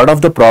for a lot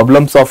of the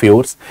problems of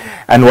yours.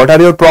 And what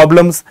are your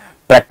problems?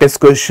 Practice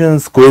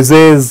questions,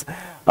 quizzes,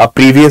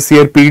 previous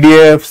year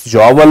PDFs,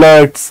 job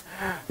alerts,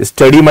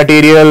 study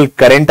material,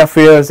 current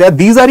affairs. Yeah,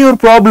 these are your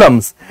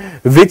problems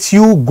which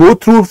you go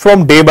through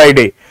from day by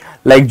day,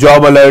 like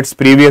job alerts,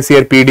 previous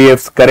year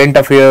PDFs, current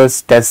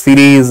affairs, test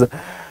series,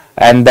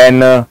 and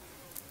then a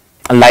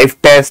live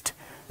test.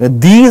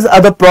 These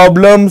are the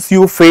problems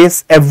you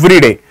face every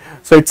day.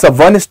 So it's a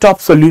one-stop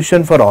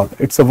solution for all.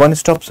 It's a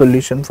one-stop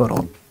solution for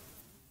all.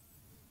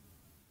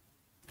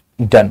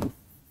 Done.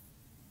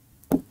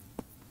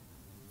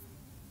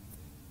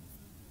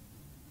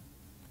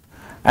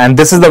 And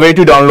this is the way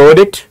to download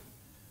it.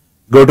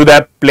 Go to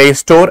the Play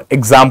Store,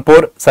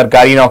 Exampur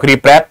Sarkari Naukri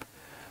Prep.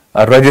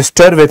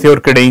 Register with your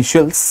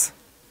credentials.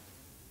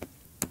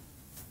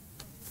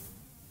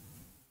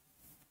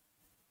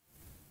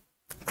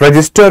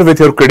 Register with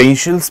your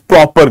credentials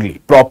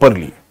properly.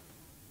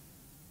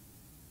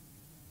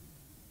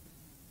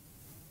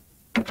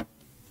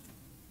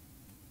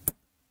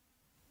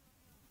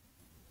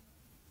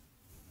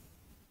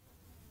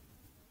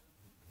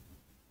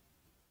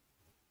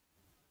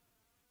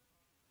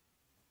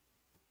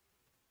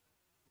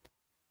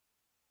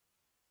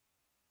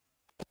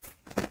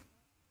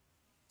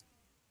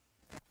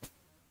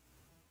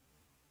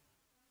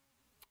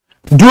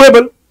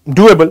 Doable,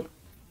 doable.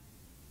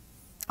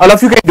 All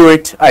of you can do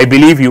it. I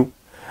believe you.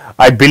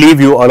 I believe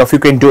you. All of you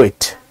can do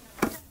it.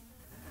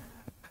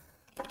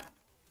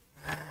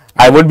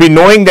 I would be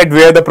knowing that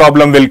where the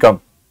problem will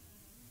come.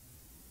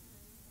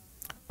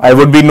 I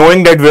would be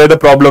knowing that where the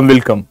problem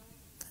will come.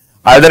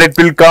 Either it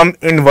will come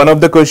in one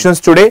of the questions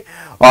today,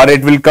 or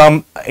it will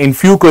come in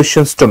few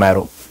questions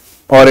tomorrow,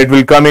 or it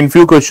will come in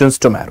few questions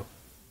tomorrow.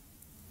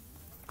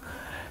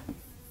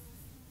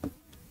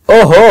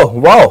 Oh,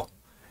 wow.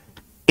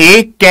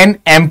 A can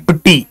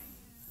empty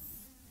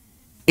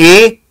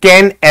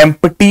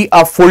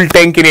a full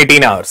tank in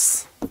 18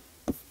 hours.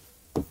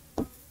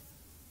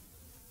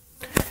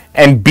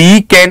 And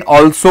B can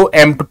also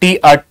empty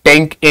a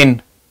tank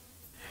in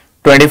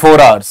 24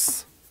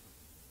 hours.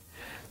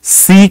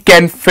 C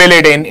can fill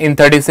it in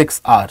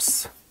 36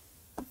 hours.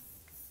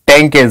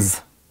 Tank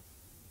is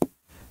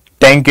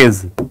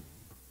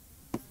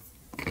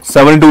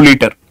 72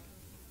 liter.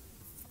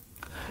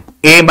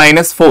 A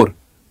minus 4,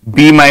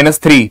 B minus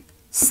 3,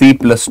 C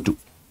plus 2.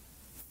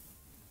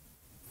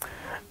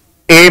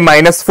 A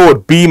minus 4,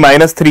 B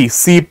minus 3,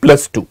 C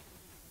plus 2.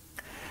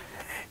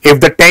 If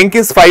the tank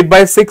is 5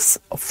 by 6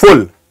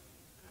 full,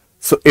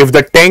 so if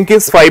the tank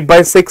is 5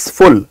 by 6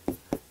 full,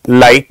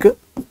 like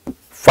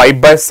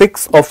 5 by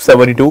 6 of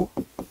 72,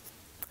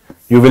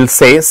 you will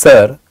say,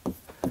 sir,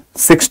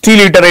 60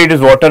 liter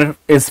is water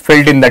is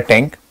filled in the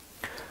tank.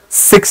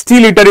 60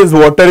 liter is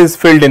water is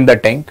filled in the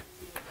tank.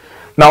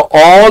 Now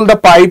all the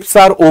pipes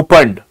are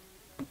opened.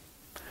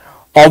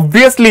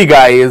 Obviously,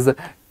 guys,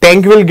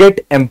 tank will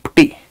get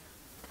empty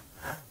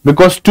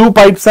because two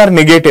pipes are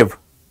negative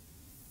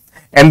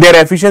and their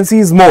efficiency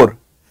is more.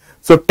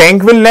 So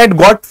tank will not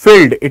got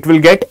filled, it will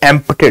get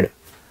emptied.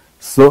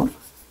 So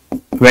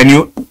when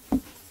you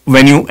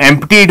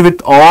empty it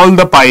with all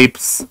the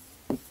pipes,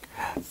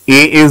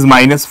 A is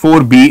minus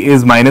 4, B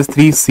is minus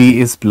 3, C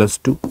is plus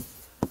 2.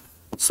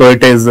 So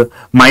it is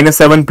minus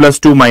 7 plus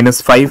 2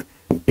 minus 5.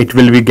 It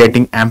will be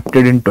getting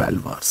emptied in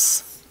 12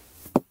 hours.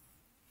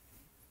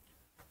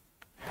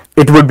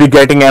 It would be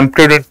getting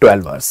emptied in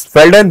 12 hours.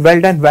 Well done,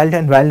 well done, well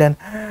done, well done.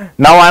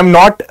 Now I am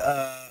not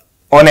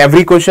on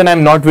every question I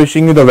am not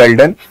wishing you the well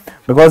done,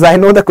 because I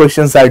know the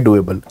questions are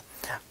doable.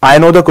 I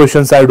know the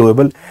questions are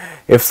doable.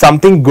 If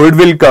something good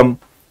will come,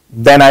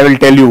 then I will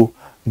tell you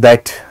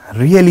that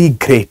really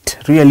great,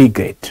 really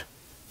great.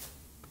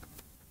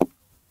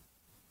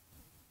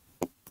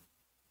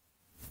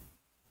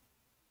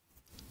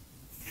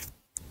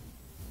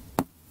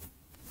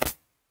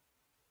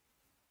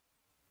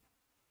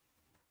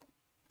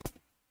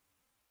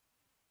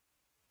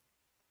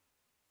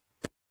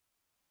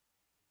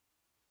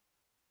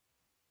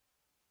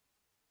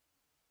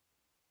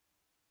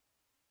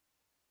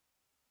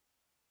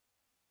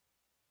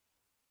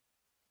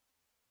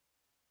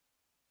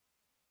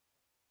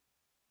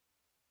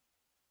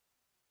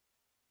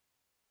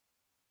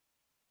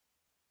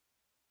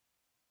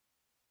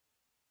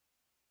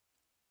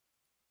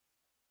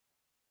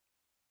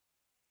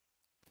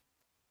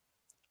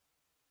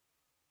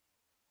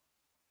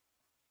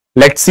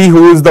 Let's see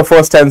who is the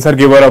first answer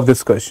giver of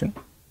this question.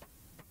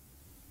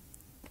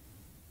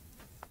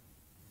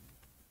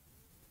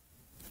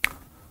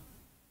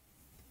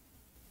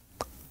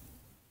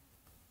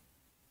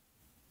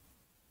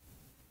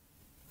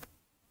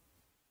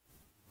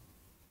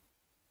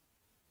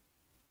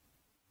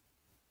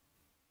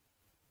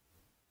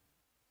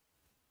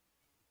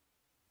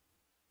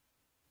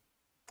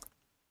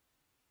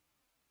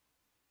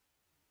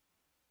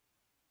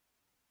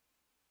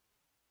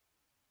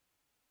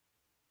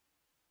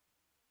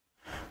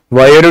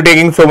 Why are you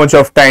taking so much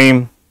of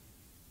time?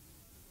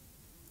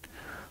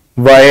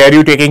 Why are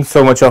you taking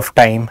so much of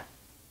time?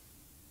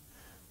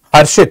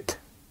 Harshit,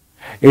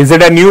 is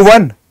it a new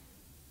one?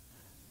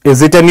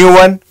 Is it a new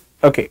one?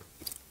 Okay.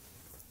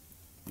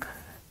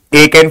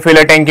 A can fill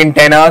a tank in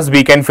 10 hours,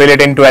 B can fill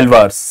it in 12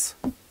 hours.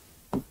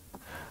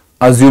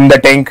 Assume the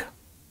tank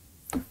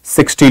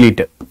 60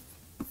 liter.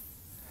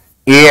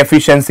 A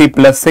efficiency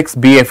plus 6,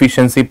 B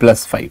efficiency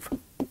plus 5.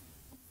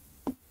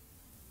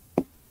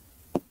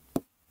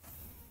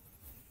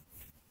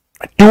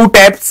 Two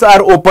taps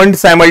are opened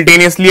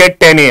simultaneously at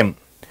 10 a.m.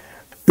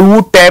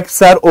 Two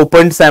taps are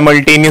opened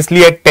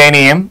simultaneously at 10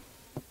 a.m.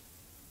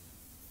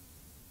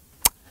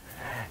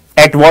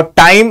 At what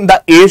time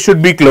the A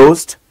should be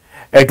closed?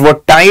 At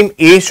what time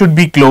A should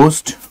be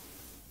closed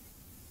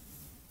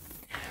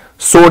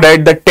so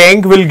that the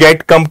tank will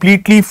get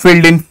completely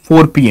filled in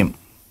 4 p.m.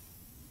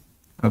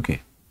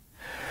 Okay.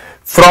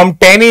 From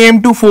 10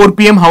 a.m. to 4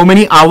 p.m. how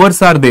many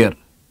hours are there?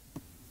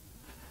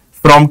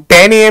 From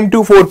 10 a.m.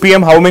 to 4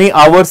 p.m. how many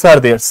hours are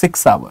there?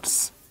 6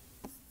 hours.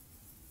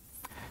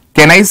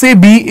 Can I say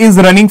B is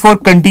running for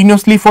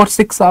continuously for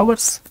 6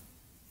 hours?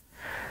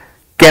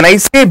 Can I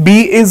say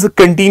B is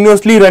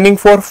continuously running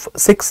for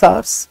 6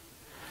 hours?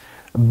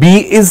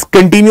 B is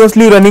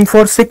continuously running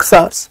for 6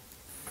 hours.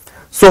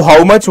 So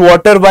how much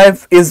water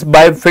is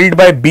filled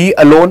by B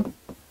alone?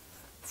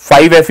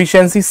 5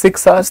 efficiency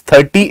 6 hours.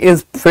 30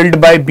 is filled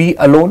by B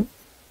alone.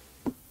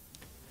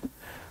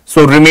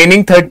 So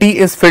remaining 30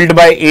 is filled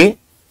by A.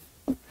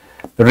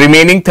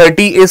 remaining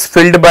 30 is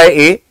filled by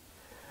A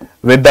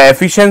with the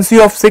efficiency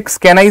of 6.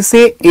 Can I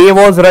say A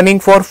was running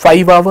for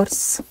 5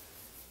 hours?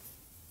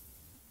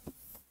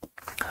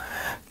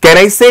 Can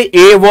I say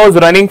A was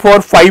running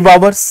for 5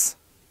 hours?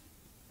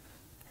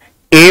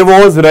 A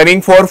was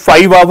running for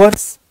 5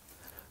 hours.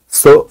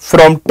 So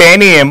from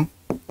 10 a.m.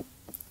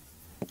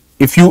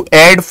 if you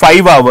add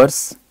 5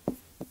 hours,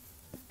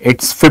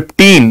 it's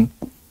 15,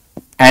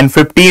 and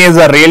 15 is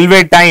a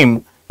railway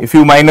time. If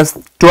you minus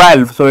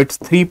 12, so it's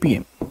 3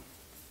 p.m.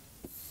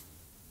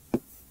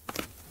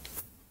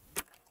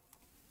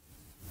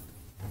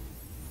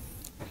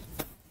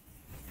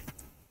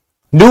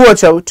 Do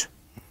watch out.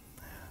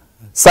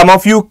 Some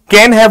of you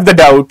can have the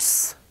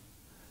doubts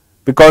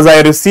because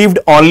I received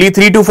only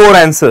 3 to 4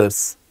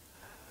 answers.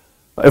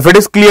 If it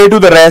is clear to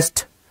the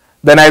rest,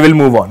 then I will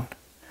move on.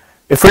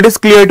 If it is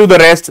clear to the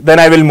rest, then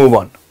I will move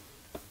on.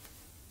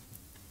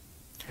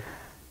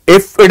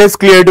 If it is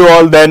clear to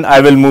all, then I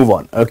will move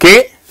on.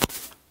 Okay?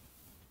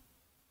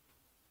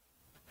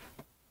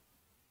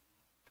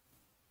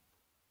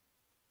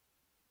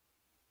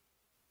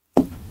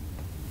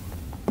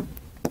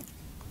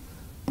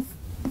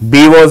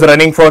 B was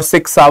running for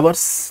 6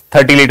 hours,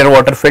 30 liter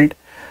water filled.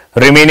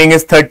 Remaining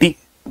is 30.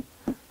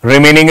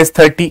 Remaining is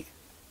 30.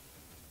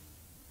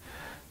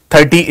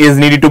 30 is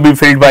needed to be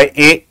filled by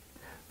A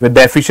with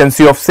the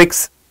efficiency of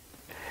 6.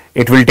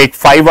 It will take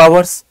 5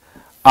 hours.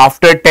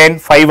 After 10,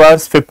 5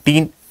 hours,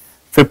 15.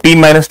 15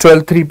 minus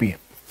 12, 3 p.m.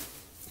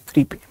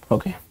 3 p.m.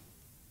 Okay.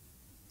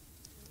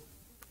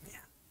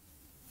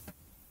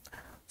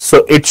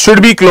 So it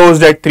should be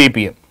closed at 3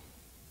 p.m.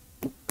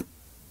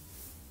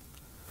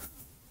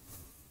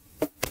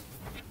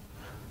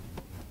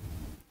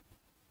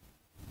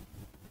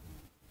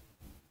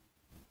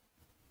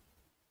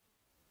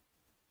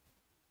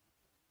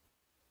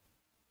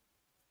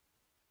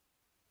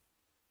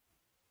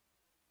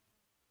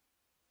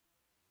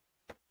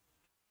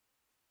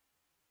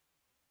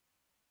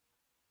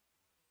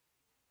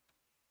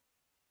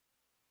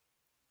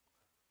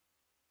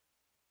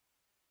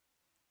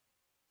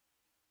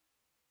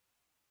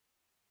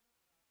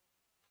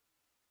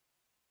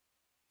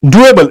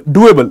 Doable,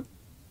 doable.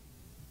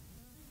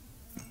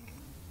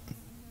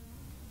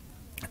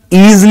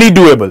 Easily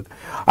doable.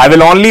 I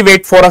will only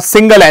wait for a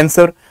single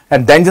answer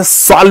and then just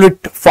solve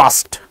it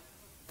fast.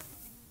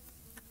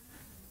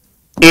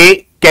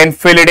 A can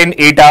fill it in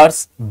 8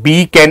 hours.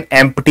 B can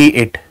empty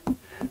it.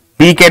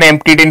 B can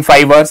empty it in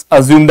 5 hours.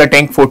 Assume the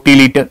tank 40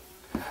 liter.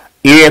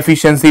 A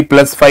efficiency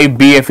plus 5,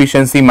 B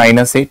efficiency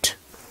minus 8.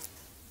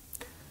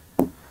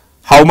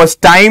 How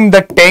much time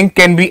the tank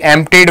can be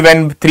emptied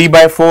when 3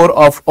 by 4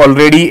 of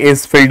already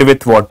is filled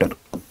with water?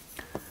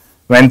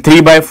 When 3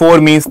 by 4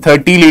 means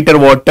 30 liter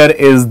water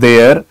is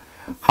there,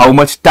 how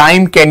much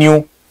time can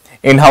you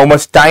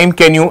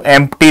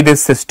empty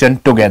this cistern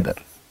together?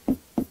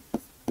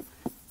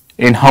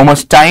 In how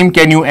much time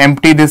can you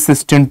empty this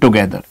cistern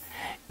together?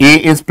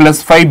 A is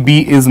plus 5,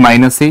 B is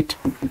minus 8.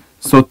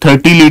 So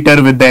 30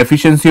 liter with the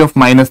efficiency of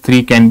minus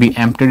 3 can be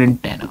emptied in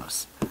 10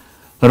 hours.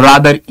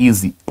 Rather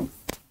easy.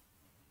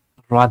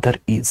 Rather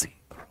easy.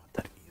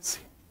 Rather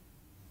easy.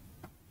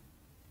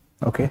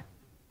 Okay.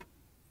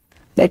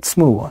 Let's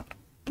move on.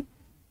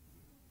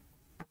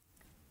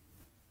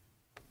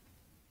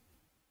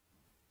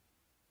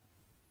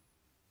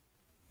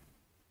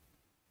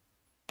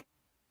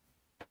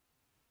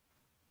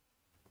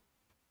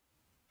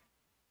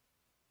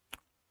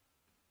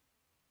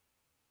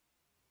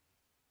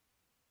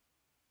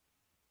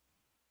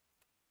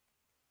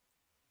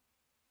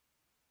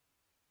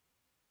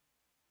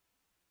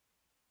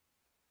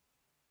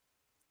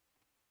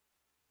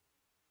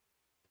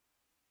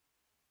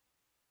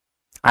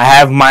 I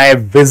have my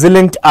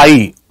vigilant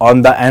eye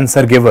on the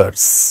answer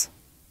givers.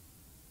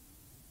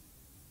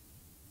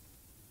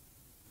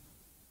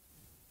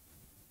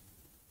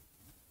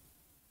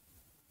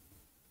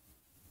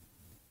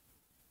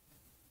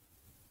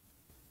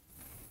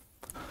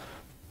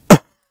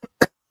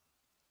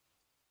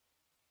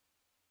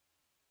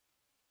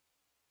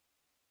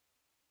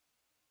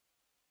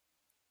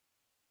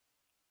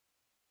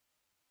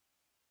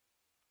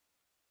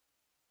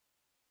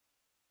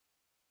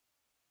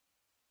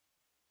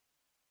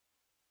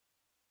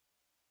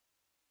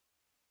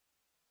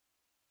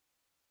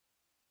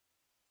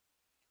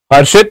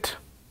 Harshit,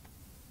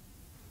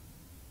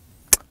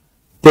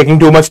 taking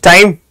too much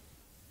time.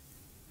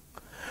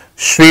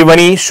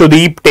 Shrivani,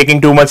 Shudeep,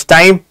 taking too much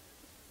time.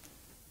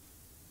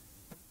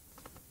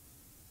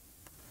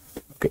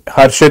 Okay,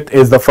 Harshit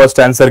is the first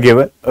answer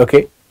giver.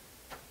 Okay.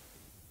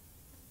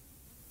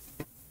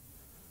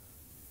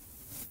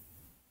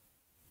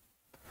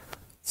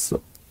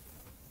 So,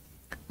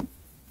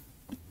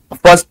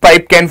 first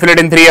pipe can fill it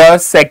in 3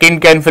 hours, second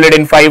can fill it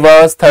in 5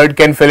 hours, third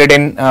can fill it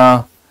in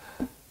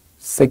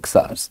 6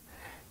 hours.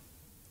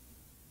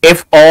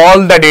 If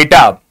all the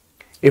data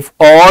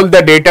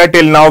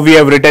till now we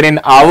have written in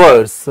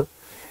hours,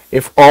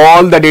 if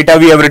all the data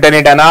we have written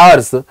it in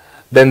hours,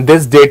 then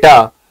this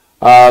data,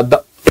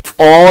 if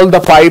all the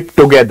pipe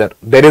together,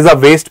 there is a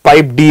waste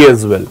pipe D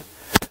as well.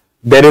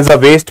 There is a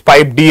waste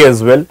pipe D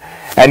as well.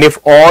 And if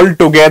all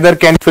together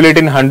can fill it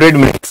in 100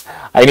 minutes,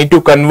 I need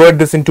to convert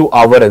this into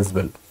hour as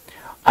well.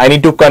 I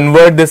need to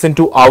convert this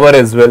into hour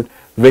as well,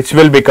 which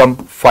will become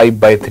 5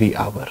 by 3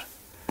 hour.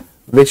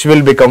 Which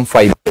will become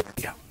 5 by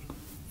 3 hour.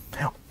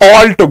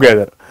 All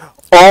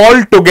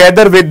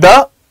together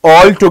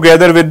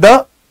with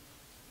the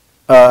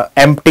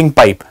emptying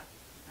pipe,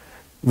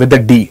 with the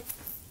D.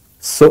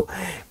 So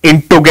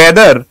in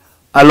together,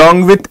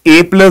 along with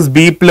A plus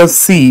B plus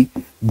C,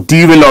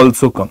 D will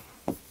also come.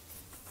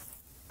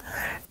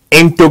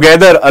 In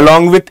together,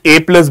 along with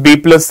A plus B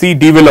plus C,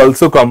 D will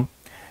also come.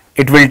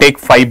 It will take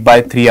 5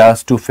 by 3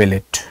 hours to fill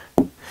it.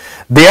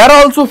 They are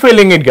also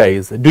filling it,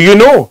 guys. Do you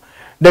know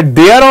that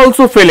they are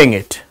also filling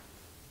it?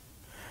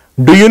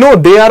 Do you know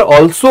they are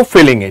also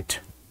filling it?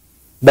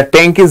 The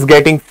tank is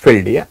getting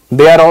filled, yeah?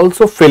 They are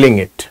also filling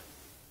it.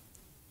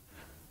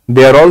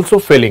 They are also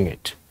filling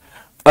it.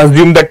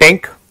 Assume the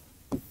tank.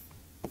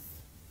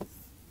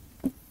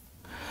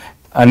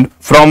 And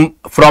from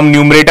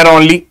numerator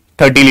only,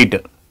 30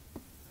 liter.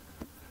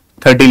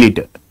 30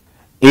 liter.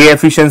 A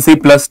efficiency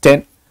plus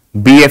 10,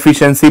 B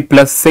efficiency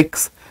plus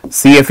 6,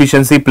 C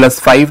efficiency plus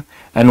 5.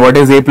 And what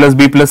is A plus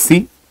B plus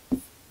C?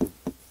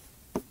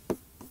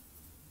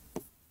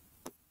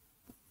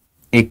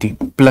 18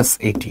 plus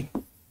 18.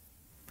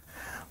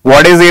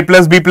 What is A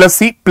plus B plus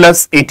C?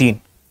 Plus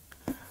 18.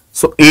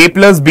 So A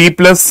plus B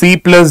plus C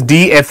plus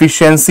D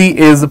efficiency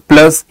is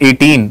plus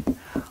 18,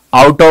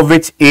 out of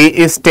which A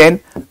is 10,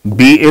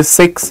 B is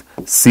 6,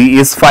 C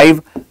is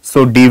 5.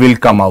 So D will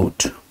come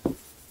out.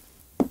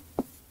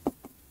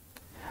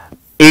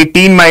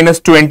 18 minus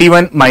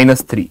 21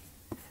 minus 3.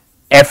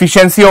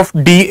 Efficiency of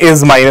D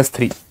is minus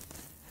 3.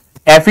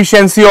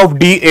 Efficiency of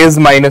D is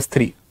minus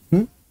 3.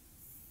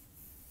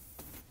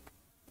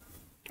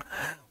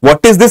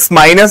 What is this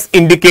minus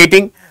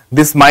indicating?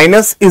 This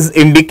minus is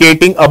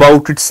indicating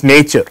about its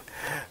nature.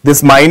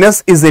 This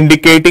minus is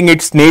indicating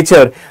its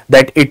nature,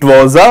 that it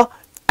was a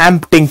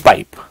emptying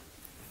pipe.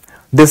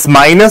 This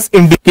minus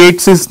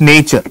indicates its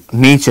nature.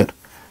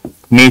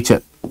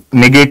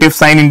 Negative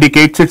sign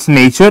indicates its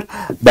nature,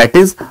 that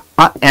is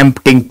a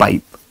emptying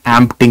pipe.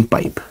 Emptying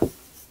pipe.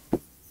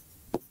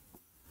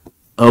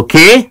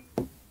 Okay.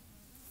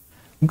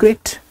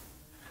 Great.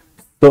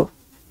 So,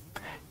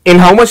 in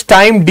how much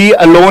time D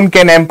alone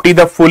can empty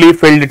the fully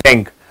filled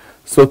tank?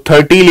 So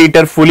 30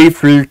 liter fully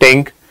filled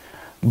tank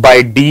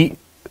by D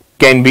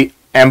can be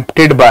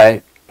emptied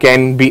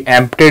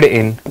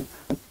in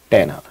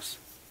 10 hours.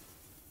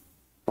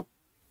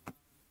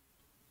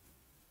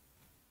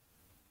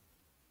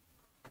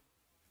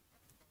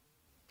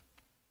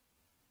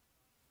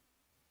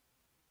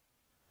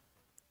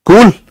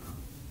 Cool.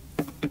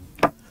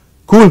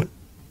 Cool.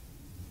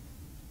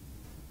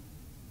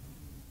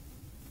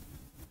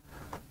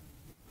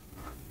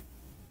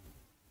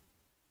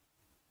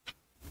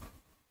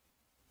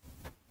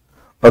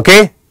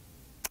 Okay,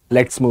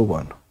 let's move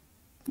on.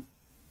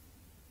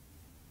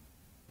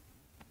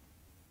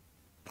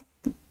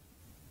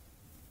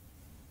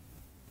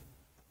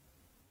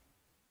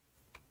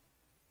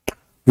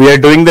 We are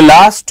doing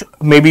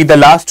maybe the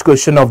last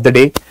question of the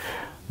day.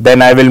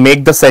 Then I will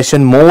make the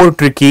session more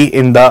tricky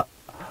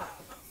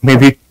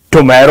maybe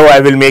tomorrow I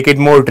will make it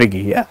more tricky,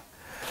 yeah.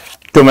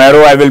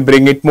 Tomorrow I will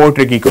bring it more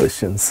tricky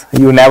questions.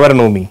 You never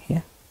know me,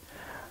 yeah.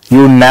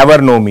 You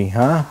never know me,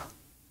 huh?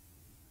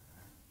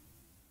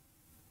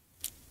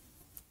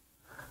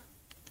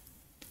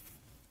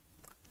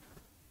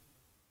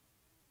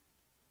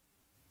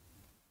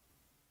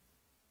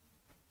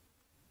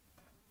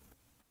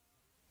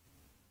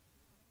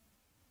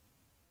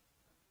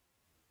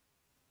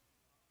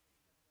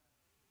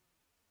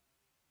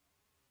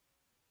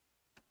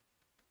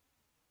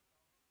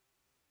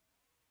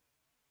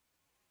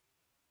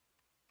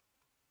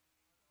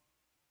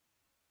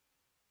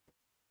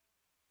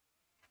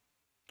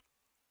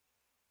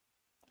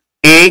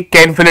 A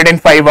can fill it in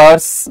 5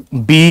 hours,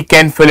 B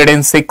can fill it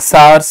in 6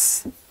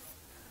 hours,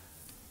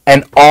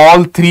 and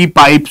all 3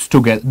 pipes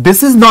together.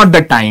 This is not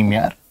the time,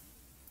 yeah.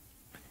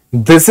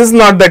 This is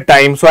not the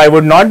time, so I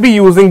would not be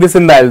using this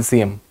in the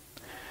LCM.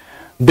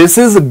 This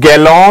is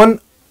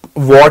gallon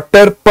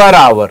water per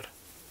hour.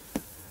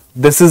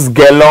 This is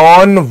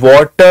gallon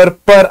water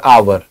per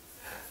hour,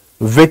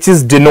 which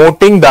is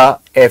denoting the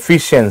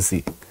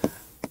efficiency.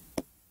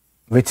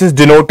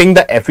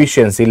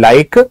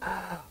 Like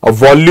a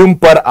volume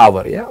per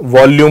hour, yeah,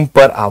 volume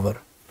per hour.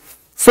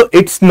 So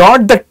it's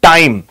not the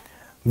time.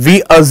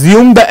 We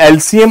assume the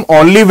LCM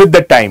only with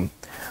the time.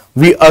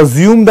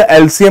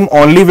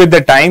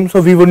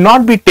 So we would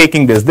not be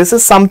taking this. This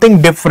is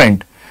something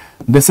different.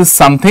 This is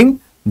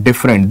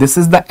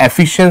the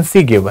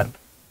efficiency given.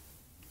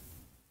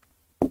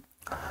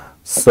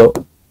 So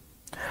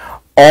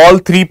all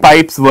 3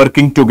 pipes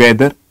working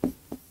together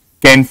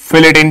can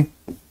fill it in,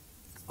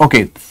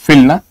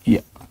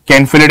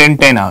 can fill it in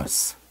 10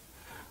 hours.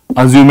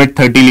 Assume it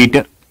 30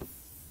 liter.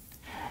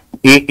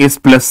 A is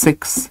plus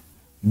 6,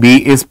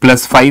 B is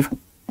plus 5,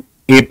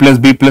 A plus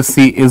B plus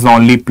C is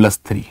only plus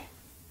 3.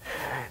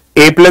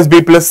 A plus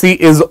B plus C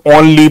is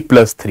only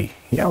plus 3.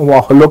 Yeah,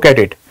 wow, look at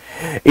it.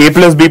 A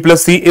plus B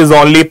plus C is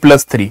only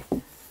plus 3.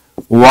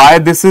 Why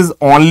this is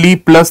only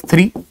plus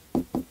 3?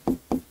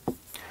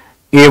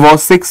 A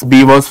was 6,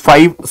 B was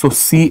 5, so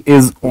C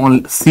is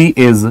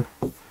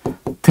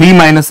 3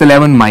 minus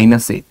 11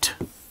 minus 8.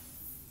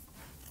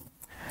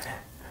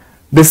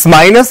 This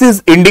minus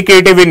is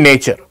indicative in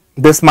nature.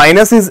 This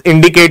minus is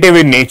indicative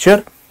in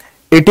nature.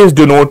 It is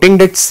denoting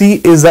that C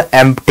is an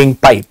emptying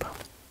pipe.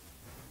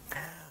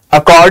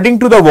 According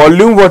to the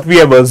volume what we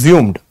have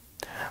assumed,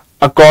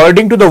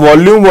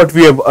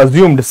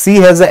 C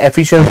has an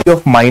efficiency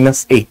of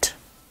minus 8.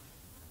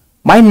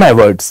 Mind my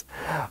words.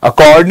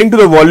 According to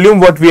the volume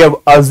what we have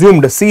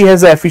assumed, C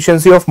has an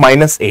efficiency of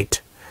minus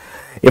 8.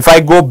 If I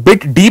go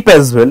bit deep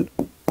as well,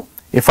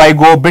 you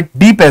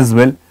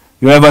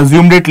have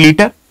assumed it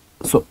liter.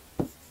 So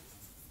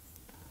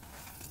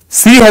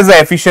C has an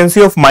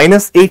efficiency of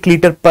minus 8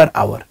 liter per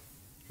hour.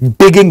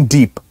 Digging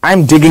deep. I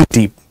am digging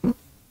deep.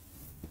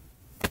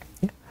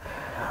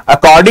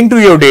 According to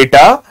your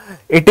data,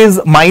 it is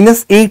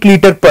minus 8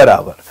 liter per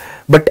hour.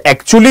 But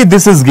actually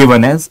this is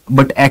given as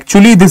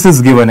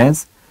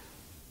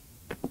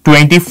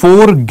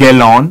 24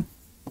 gallon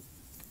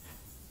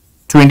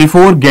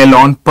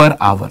per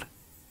hour.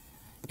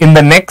 In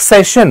the next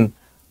session,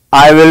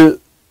 I will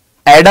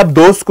add up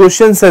those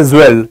questions as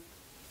well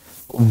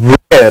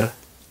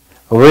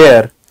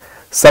where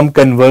some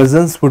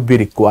conversions would be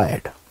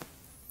required.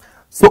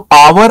 So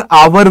hour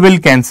will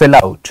cancel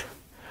out.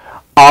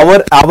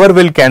 Hour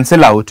will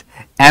cancel out.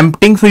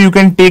 Emptying, so you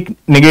can take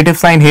negative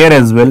sign here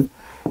as well.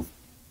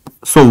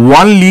 So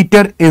 1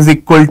 liter is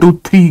equal to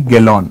 3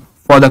 gallon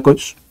for the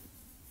question.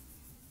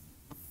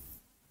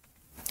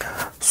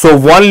 So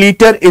 1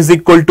 liter is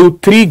equal to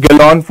 3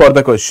 gallon for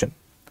the question.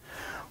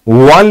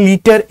 1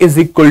 liter is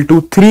equal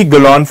to 3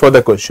 gallon for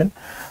the question.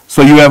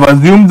 So you have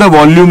assumed the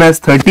volume as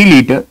 30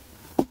 liter.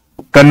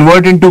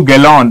 Convert into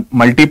gallon,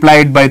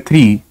 multiplied by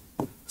 3.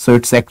 So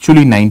it's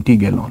actually 90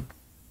 gallon.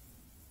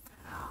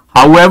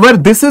 However,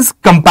 this is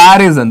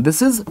comparison.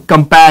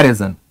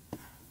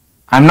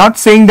 I'm not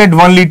saying that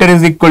 1 liter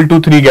is equal to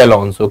 3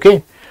 gallons,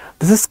 okay?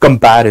 This is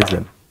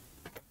comparison.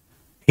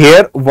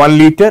 Here, 1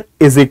 liter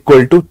is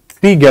equal to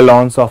 3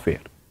 gallons of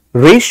air.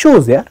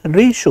 Ratios, yeah,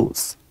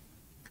 ratios.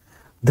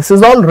 This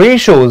is all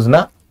ratios,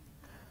 na?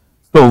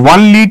 So,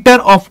 1 liter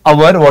of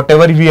our,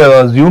 whatever we have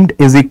assumed,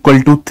 is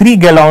equal to 3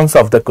 gallons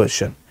of the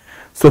question.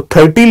 So,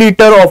 30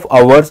 liter of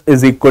ours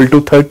is equal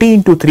to 30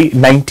 into 3,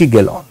 90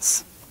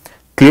 gallons.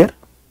 Clear?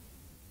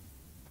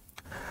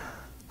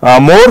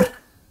 More?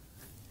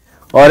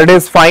 Or it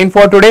is fine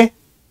for today?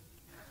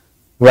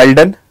 Well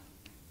done.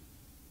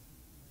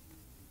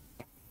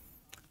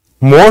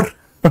 More?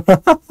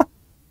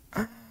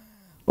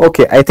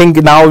 Okay, I think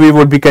now we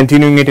would be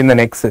continuing it in the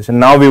next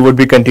session.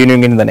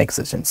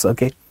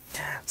 Okay.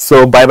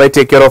 So bye bye,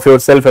 take care of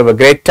yourself, have a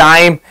great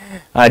time.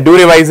 Do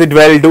revise it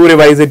well,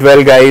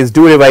 guys,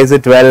 do revise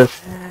it well.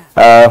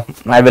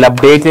 I will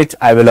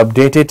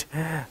update it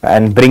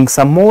and bring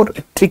some more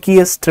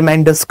trickiest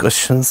tremendous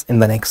questions in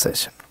the next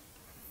session.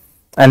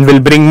 And we'll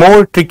bring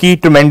more tricky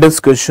tremendous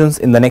questions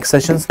in the next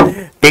sessions.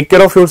 Take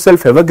care of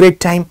yourself, have a great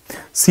time.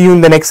 See you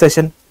in the next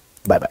session.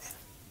 Bye bye.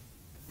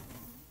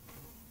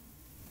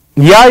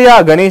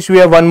 Yeah, Ganesh, we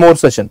have one more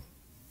session.